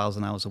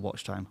 4,000 hours of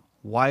watch time.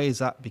 Why is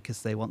that?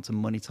 Because they want to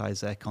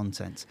monetize their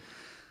content.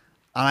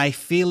 And I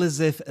feel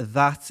as if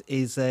that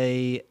is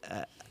a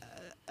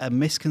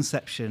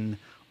misconception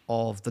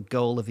of the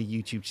goal of a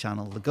YouTube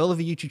channel. The goal of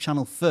a YouTube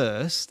channel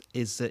first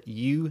is that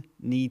you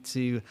need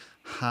to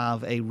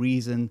have a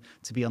reason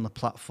to be on the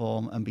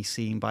platform and be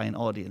seen by an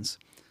audience.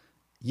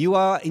 You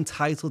are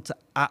entitled to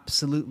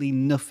absolutely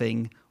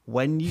nothing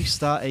when you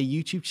start a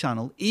YouTube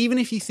channel, even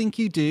if you think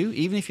you do,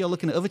 even if you're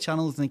looking at other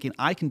channels thinking,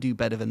 I can do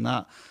better than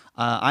that,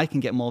 I can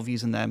get more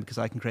views than them because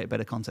I can create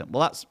better content.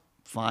 Well, that's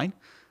fine.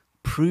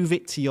 Prove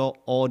it to your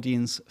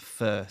audience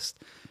first,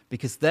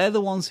 because they're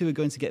the ones who are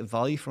going to get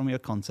value from your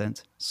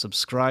content,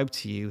 subscribe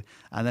to you,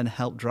 and then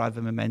help drive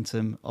the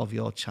momentum of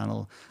your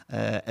channel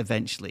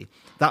eventually.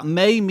 That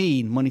may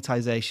mean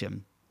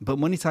monetization, but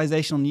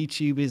monetization on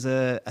YouTube is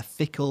a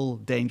fickle,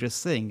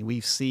 dangerous thing.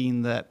 We've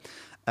seen that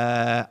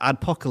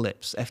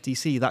Adpocalypse,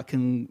 FTC, that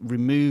can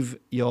remove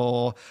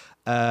your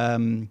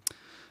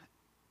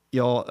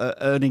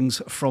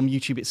earnings from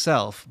YouTube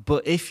itself.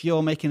 But if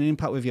you're making an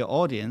impact with your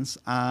audience,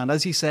 and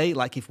as you say,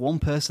 like if one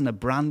person, a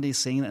brand is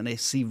seeing it and they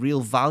see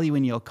real value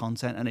in your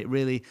content and it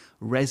really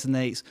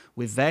resonates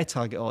with their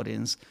target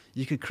audience,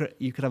 you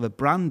could have a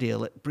brand deal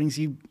that brings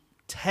you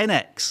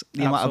 10x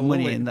the amount of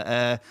money in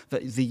that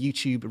the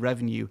YouTube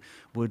revenue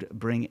would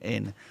bring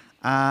in.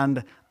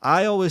 And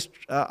I always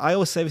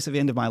say this at the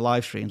end of my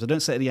live streams. I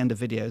don't say it at the end of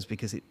videos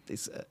because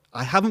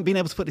I haven't been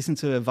able to put this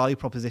into a value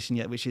proposition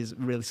yet, which is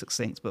really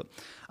succinct. But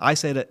I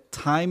say that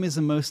time is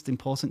the most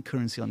important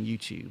currency on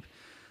YouTube.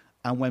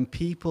 And when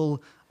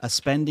people are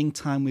spending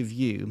time with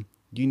you,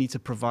 you need to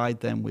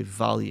provide them with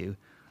value.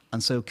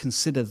 And so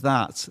consider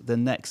that the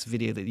next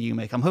video that you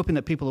make. I'm hoping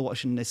that people are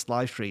watching this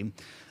live stream.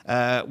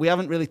 We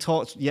haven't really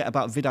talked yet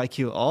about Vid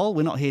IQ at all.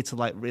 We're not here to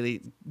like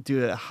really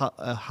do a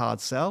hard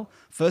sell.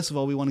 First of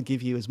all, we want to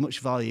give you as much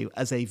value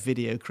as a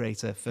video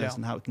creator first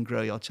and how it can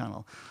grow your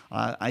channel.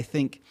 I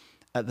think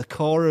at the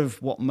core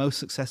of what most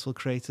successful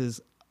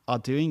creators are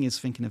doing is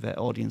thinking of their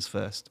audience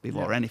first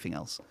before anything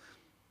else.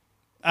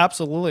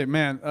 Absolutely,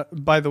 man.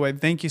 By the way,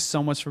 thank you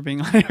so much for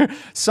being on here.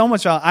 So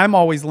much. I'm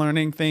always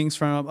learning things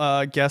from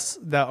guests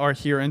that are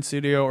here in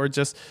studio or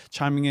just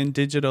chiming in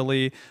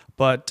digitally.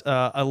 but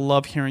I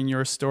love hearing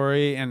your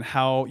story and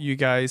how you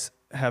guys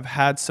have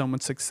had so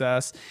much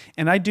success.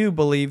 And I do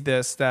believe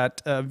this,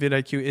 that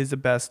vidIQ is the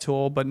best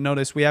tool, but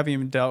notice we haven't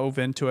even dove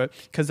into it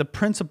because the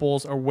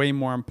principles are way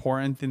more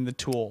important than the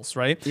tools,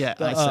 right? Yeah,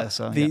 I say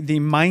so. The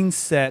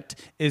mindset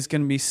is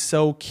going to be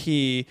so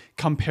key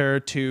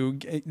compared to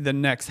the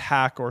next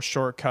hack or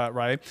shortcut,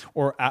 right?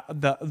 Or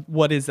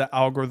what is the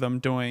algorithm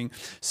doing?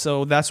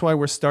 So that's why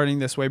we're starting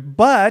this way.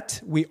 But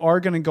we are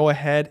going to go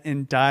ahead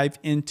and dive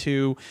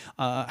into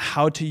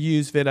how to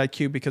use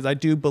vidIQ, because I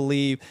do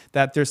believe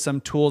that there's some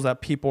tools that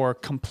people are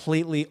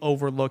completely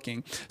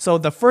overlooking. So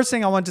the first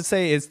thing I want to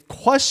say is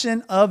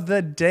question of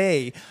the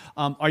day.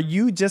 Are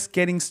you just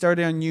getting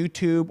started on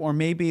YouTube, or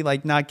maybe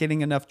like not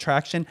getting enough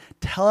traction?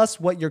 Tell us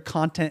what your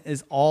content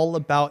is all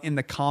about in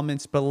the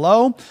comments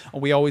below.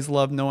 We always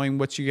love knowing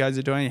what you guys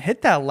are doing.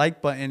 Hit that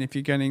like button if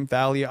you're getting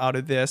value out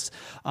of this.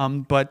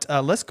 But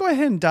let's go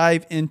ahead and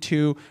dive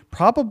into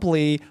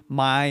probably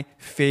my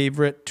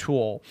favorite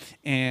tool.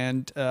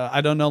 And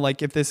I don't know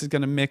like if this is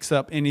going to mix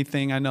up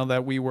anything. I know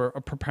that we were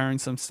preparing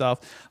some stuff,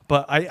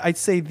 but I'd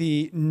say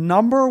the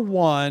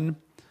 #1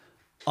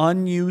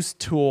 unused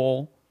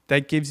tool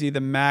that gives you the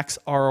max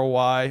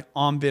ROI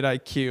on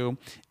vidIQ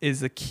is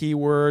the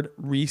keyword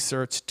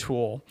research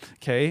tool.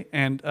 Okay.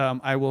 And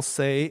I will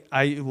say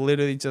I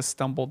literally just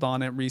stumbled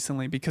on it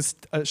recently because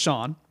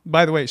Sean,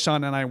 by the way,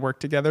 Sean and I work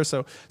together.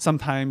 So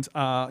sometimes,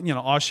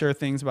 I'll share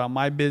things about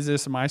my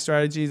business or my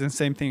strategies, and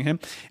same thing him.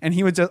 And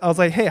I was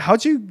like, hey,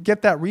 how'd you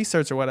get that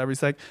research or whatever?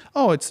 He's like,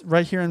 oh, it's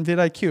right here in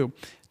vidIQ.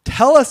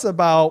 Tell us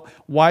about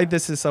why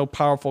this is so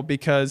powerful,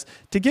 because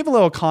to give a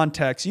little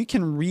context, you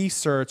can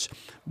research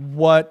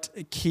what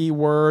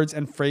keywords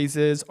and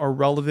phrases are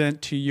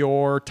relevant to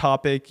your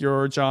topic,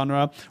 your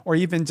genre, or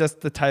even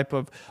just the type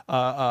of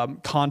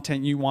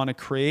content you want to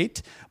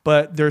create.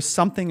 But there's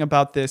something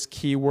about this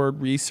keyword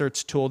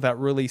research tool that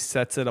really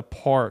sets it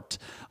apart.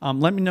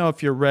 Let me know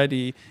if you're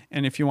ready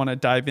and if you want to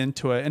dive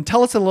into it. And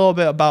tell us a little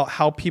bit about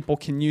how people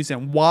can use it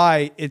and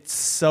why it's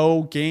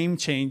so game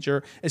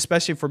changer,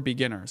 especially for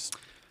beginners.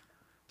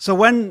 So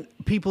when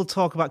people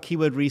talk about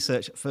keyword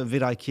research for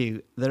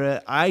vidIQ,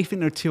 I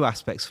think there are two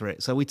aspects for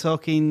it. So we're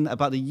talking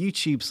about the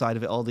YouTube side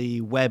of it or the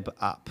web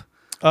app.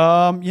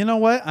 You know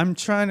what? I'm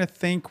trying to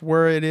think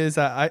where it is.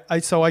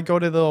 So I go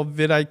to the little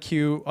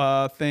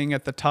vidIQ thing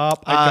at the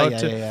top. I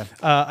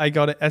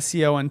go to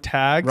SEO and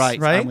tags. Right.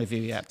 I'm with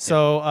you. Yeah.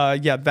 So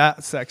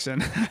that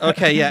section.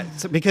 Okay. Yeah.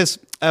 So because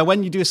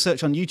when you do a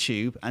search on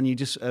YouTube and you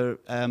just do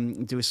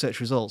a search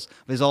results,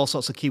 there's all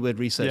sorts of keyword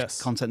research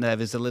content there.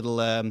 There's a little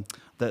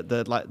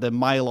the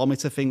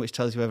mileometer thing, which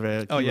tells you whether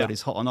a keyword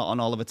is hot or not on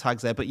all of the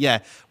tags there. But yeah,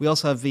 we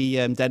also have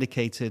the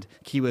dedicated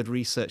keyword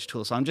research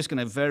tool. So I'm just going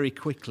to very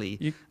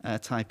quickly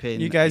type in.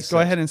 You guys go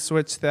ahead and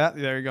switch that.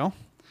 There you go.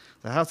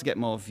 So how to get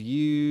more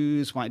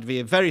views might be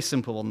a very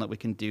simple one that we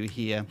can do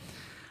here.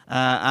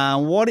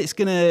 And what it's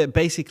going to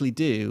basically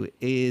do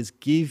is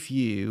give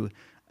you.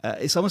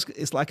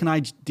 It's like an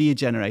idea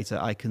generator,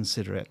 I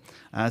consider it.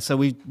 So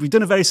we've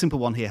done a very simple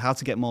one here, how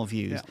to get more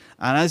views. Yeah.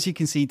 And as you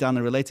can see down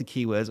the related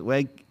keywords,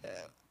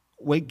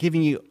 we're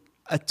giving you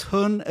a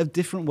ton of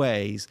different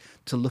ways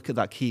to look at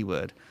that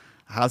keyword.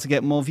 How to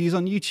get more views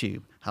on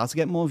YouTube, how to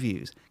get more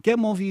views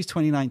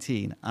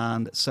 2019,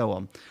 and so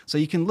on. So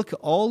you can look at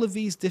all of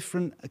these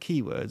different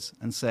keywords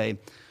and say,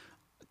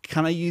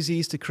 can I use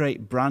these to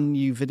create brand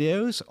new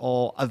videos,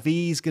 or are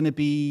these going to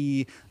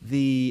be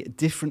the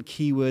different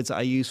keywords that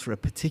I use for a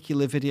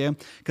particular video?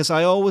 Because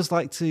I always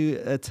like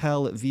to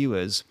tell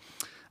viewers,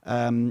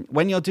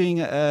 when you're doing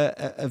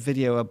a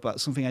video about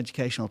something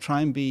educational,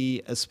 try and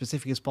be as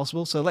specific as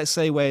possible. So let's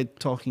say we're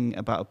talking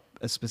about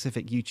a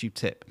specific YouTube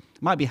tip.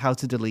 It might be how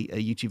to delete a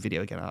YouTube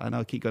video again. I know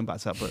I keep going back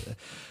to that, but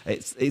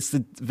it's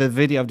the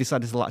video I've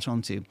decided to latch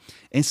onto.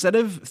 Instead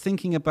of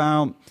thinking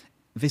about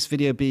this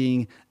video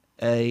being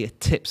a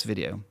tips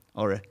video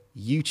or a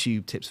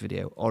YouTube tips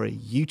video or a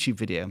YouTube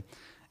video,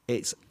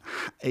 it's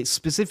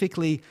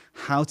specifically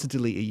how to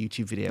delete a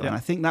YouTube video. Yeah. And I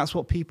think that's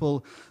what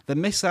people, they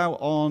miss out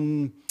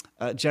on.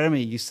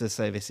 Jeremy used to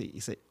say this.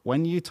 He said,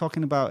 when you're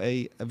talking about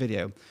a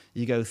video,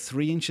 you go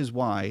 3 inches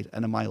wide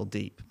and a mile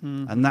deep.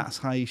 Mm-hmm. And that's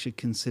how you should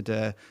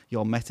consider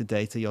your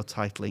metadata, your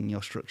titling,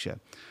 your structure.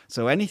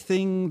 So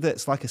anything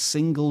that's like a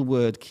single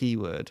word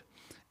keyword,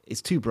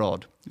 it's too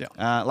broad.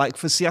 Yeah. Like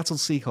for Seattle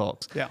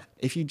Seahawks,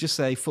 if you just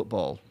say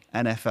football,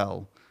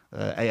 NFL,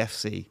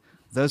 AFC,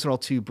 those are all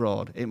too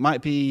broad. It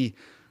might be,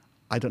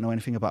 I don't know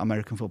anything about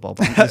American football,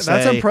 but I'm going to say,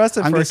 that's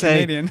impressive for a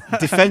Canadian.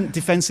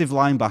 Defensive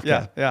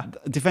linebacker. Yeah.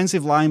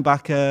 Defensive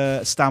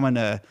linebacker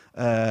stamina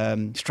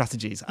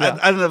strategies. Yeah.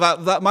 I don't know,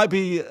 that might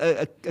be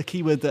a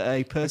keyword that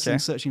a person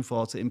searching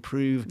for to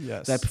improve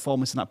their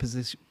performance in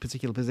that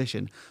particular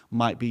position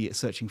might be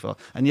searching for.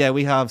 And yeah,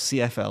 we have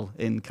CFL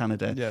in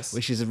Canada,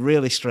 which is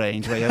really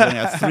strange, where you only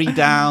have 3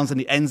 downs and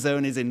the end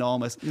zone is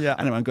enormous. Yeah.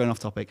 Anyway, I'm going off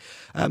topic.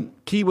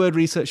 Keyword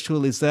research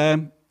tool is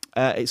there.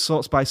 It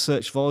sorts by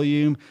search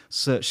volume,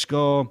 search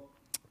score.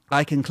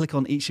 I can click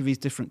on each of these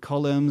different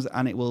columns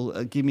and it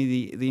will give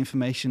me the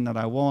information that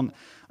I want.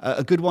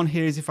 A good one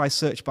here is if I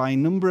search by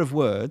number of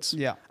words,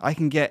 I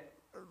can get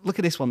look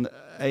at this one.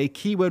 A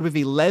keyword with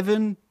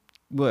 11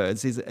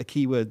 words is a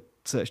keyword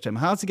search term.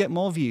 How to get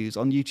more views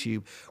on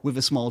YouTube with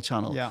a small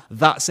channel. Yeah.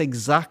 That's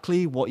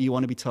exactly what you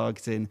want to be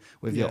targeting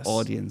with your Yes.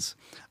 audience,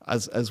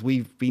 as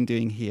we've been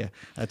doing here.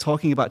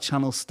 Talking about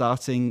channels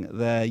starting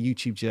their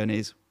YouTube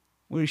journeys,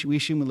 we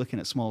assume we're looking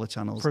at smaller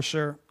channels. For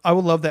sure. I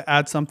would love to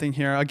add something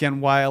here. Again,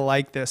 why I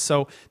like this.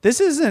 So this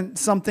isn't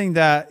something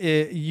that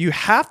you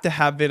have to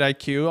have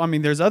vidIQ. I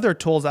mean, there's other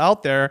tools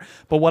out there,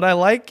 but what I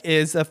like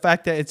is the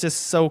fact that it's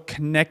just so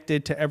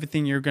connected to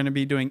everything you're going to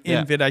be doing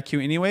in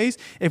vidIQ anyways.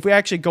 If we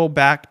actually go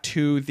back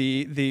to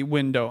the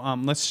window,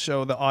 let's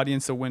show the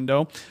audience the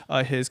window,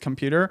 his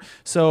computer.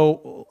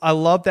 So I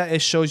love that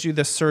it shows you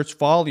the search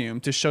volume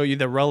to show you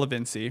the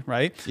relevancy,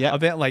 right? Yeah.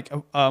 Of it. Like,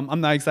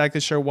 I'm not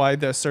exactly sure why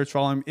the search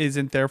volume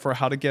isn't there for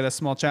how to get a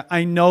small channel.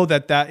 I know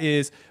that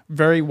is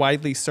very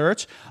widely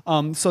searched.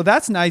 So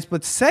that's nice.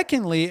 But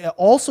secondly, it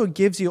also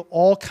gives you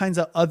all kinds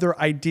of other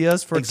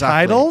ideas for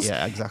titles.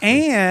 Yeah, exactly.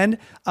 And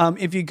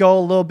if you go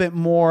a little bit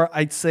more,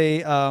 I'd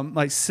say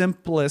like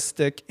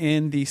simplistic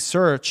in the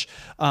search,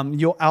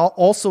 you'll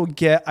also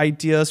get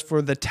ideas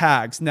for the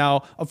tags.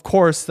 Now, of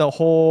course, the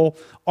whole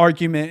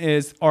argument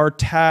is, are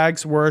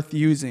tags worth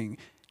using?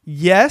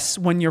 Yes,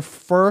 when you're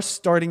first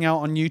starting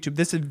out on YouTube,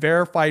 this is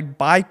verified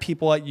by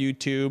people at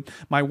YouTube.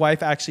 My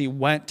wife actually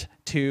went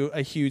to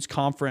a huge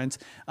conference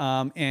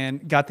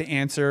and got the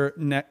answer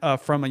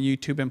from a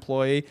YouTube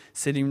employee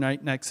sitting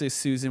right next to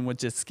Susan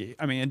Wojcicki.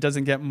 I mean, it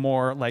doesn't get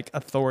more like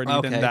authority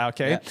than that,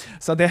 okay? Yeah.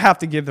 So they have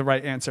to give the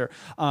right answer.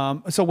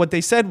 So what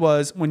they said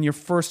was, when you're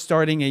first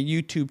starting a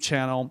YouTube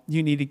channel,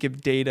 you need to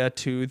give data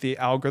to the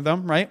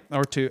algorithm, right?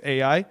 Or to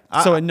AI,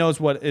 so it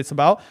knows what it's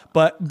about.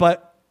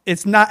 But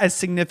it's not as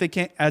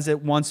significant as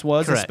it once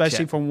was,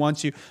 especially from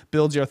once you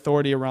build your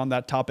authority around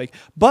that topic.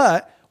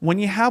 But when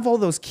you have all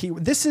those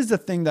keywords, this is the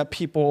thing that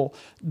people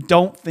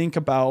don't think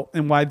about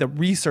and why the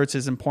research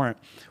is important.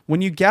 When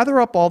you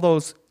gather up all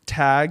those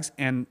tags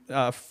and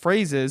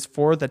phrases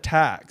for the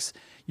tags,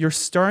 you're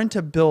starting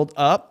to build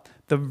up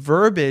the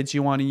verbiage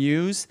you want to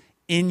use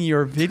in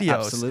your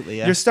videos. Absolutely,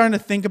 yeah. You're starting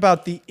to think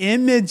about the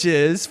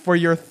images for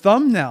your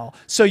thumbnail.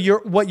 So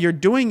what you're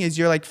doing is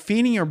you're like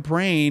feeding your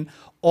brain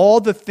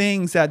all the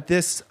things that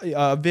this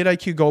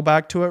vidIQ, go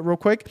back to it real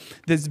quick,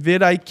 this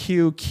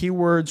vidIQ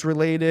keywords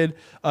related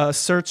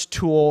search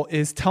tool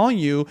is telling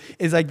you,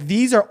 is like,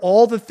 these are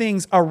all the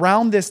things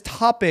around this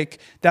topic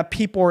that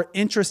people are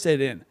interested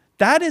in.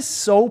 That is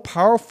so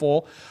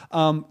powerful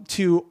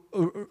to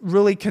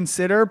really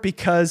consider,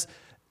 because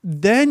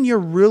then you're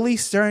really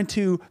starting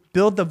to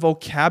build the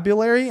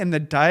vocabulary and the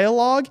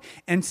dialogue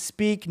and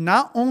speak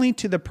not only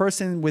to the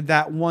person with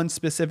that one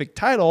specific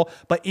title,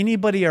 but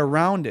anybody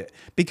around it.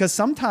 Because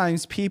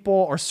sometimes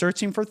people are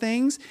searching for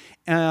things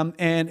and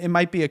it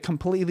might be a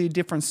completely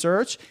different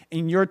search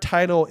and your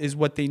title is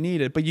what they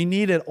needed, but you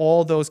needed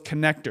all those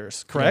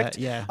connectors, correct?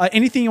 Yeah.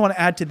 Anything you want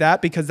to add to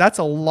that? Because that's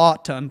a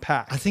lot to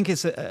unpack. I think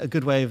it's a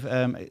good way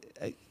of,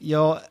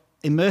 you're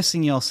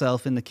immersing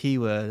yourself in the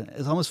keyword.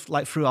 It's almost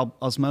like through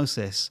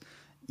osmosis.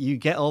 You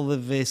get all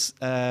of this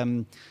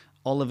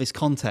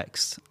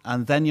context,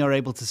 and then you're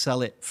able to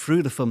sell it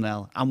through the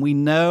thumbnail. And we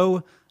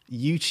know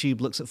YouTube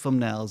looks at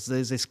thumbnails.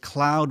 There's this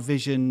Cloud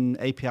Vision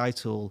API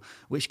tool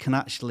which can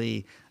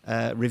actually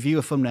review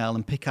a thumbnail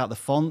and pick out the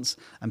fonts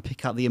and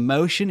pick out the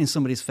emotion in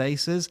somebody's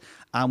faces.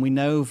 And we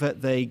know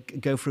that they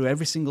go through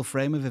every single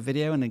frame of a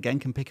video and again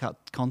can pick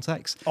out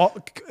context.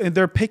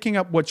 They're picking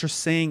up what you're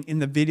saying in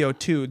the video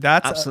too.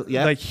 That's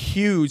like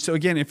huge. So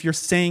again, if you're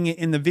saying it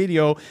in the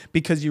video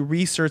because you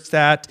researched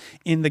that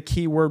in the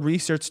keyword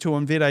research tool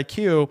in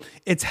vidIQ,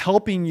 it's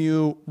helping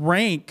you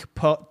rank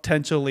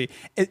potentially.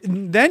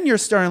 Then you're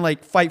starting to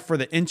like fight for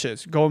the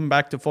inches. Going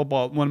back to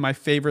football, one of my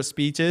favorite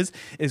speeches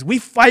is, we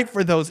fight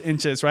for those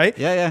inches, right?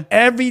 Yeah.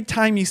 Every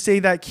time you say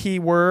that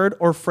keyword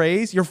or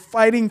phrase, you're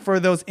fighting for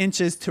those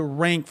inches to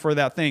rank for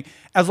that thing.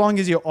 As long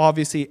as you're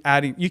obviously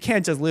adding, you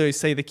can't just literally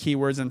say the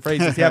keywords and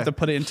phrases. You have to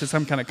put it into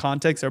some kind of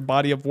context or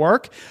body of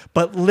work.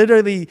 But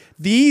literally,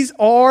 these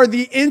are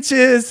the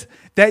inches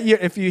that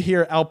if you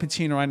hear Al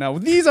Pacino right now,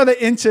 these are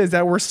the inches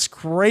that we're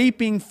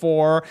scraping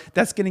for,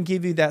 that's going to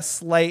give you that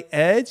slight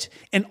edge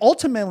and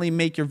ultimately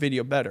make your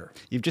video better.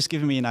 You've just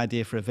given me an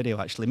idea for a video,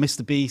 actually.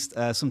 Mr. Beast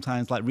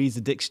sometimes like reads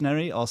a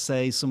dictionary or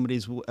says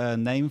somebody's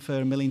name for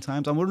a million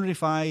times. I'm wondering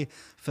if I,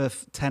 for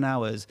 10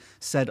 hours,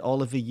 said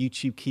all of the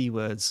YouTube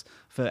keywords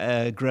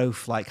for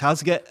growth, like how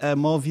to get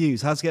more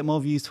views, how to get more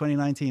views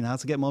 2019, how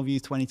to get more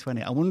views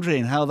 2020. I'm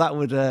wondering how that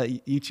would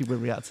YouTube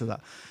would react to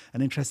that.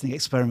 An interesting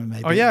experiment,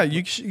 maybe. Oh yeah,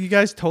 you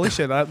guys totally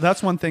should.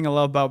 That's one thing I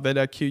love about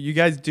vidIQ. You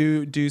guys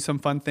do some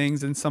fun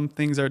things, and some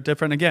things are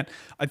different. Again,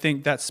 I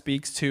think that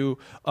speaks to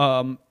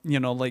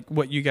like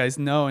what you guys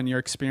know and your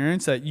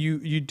experience, that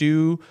you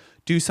do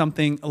do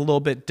something a little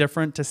bit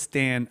different to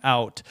stand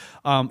out.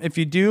 If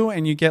you do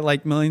and you get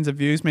like millions of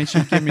views, make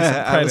sure you give me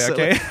some credit,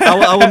 okay?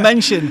 I will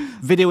mention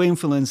video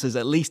influencers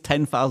at least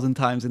 10,000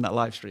 times in that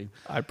live stream.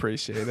 I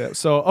appreciate it.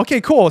 So,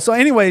 okay, cool. So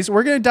anyways,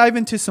 we're going to dive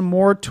into some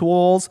more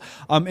tools.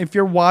 If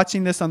you're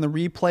watching this on the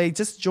replay,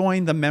 just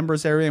join the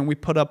members area and we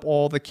put up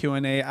all the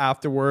Q&A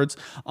afterwards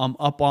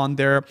up on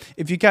there.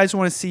 If you guys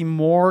want to see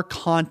more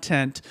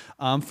content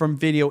from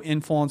video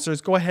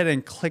influencers, go ahead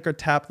and click or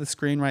tap the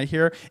screen right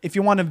here. If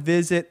you want to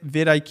visit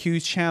Vid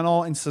IQ's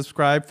channel and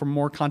subscribe for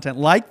more content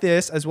like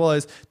this, as well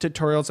as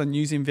tutorials on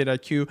using Vid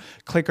IQ,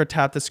 click or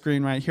tap the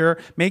screen right here.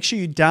 Make sure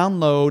you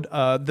download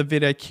the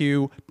Vid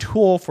IQ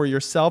tool for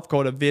yourself.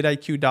 Go to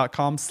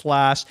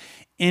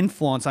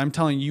vidiq.com/influence. I'm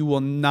telling you, you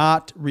will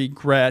not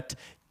regret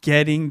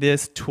getting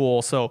this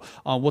tool. So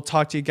we'll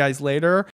talk to you guys later.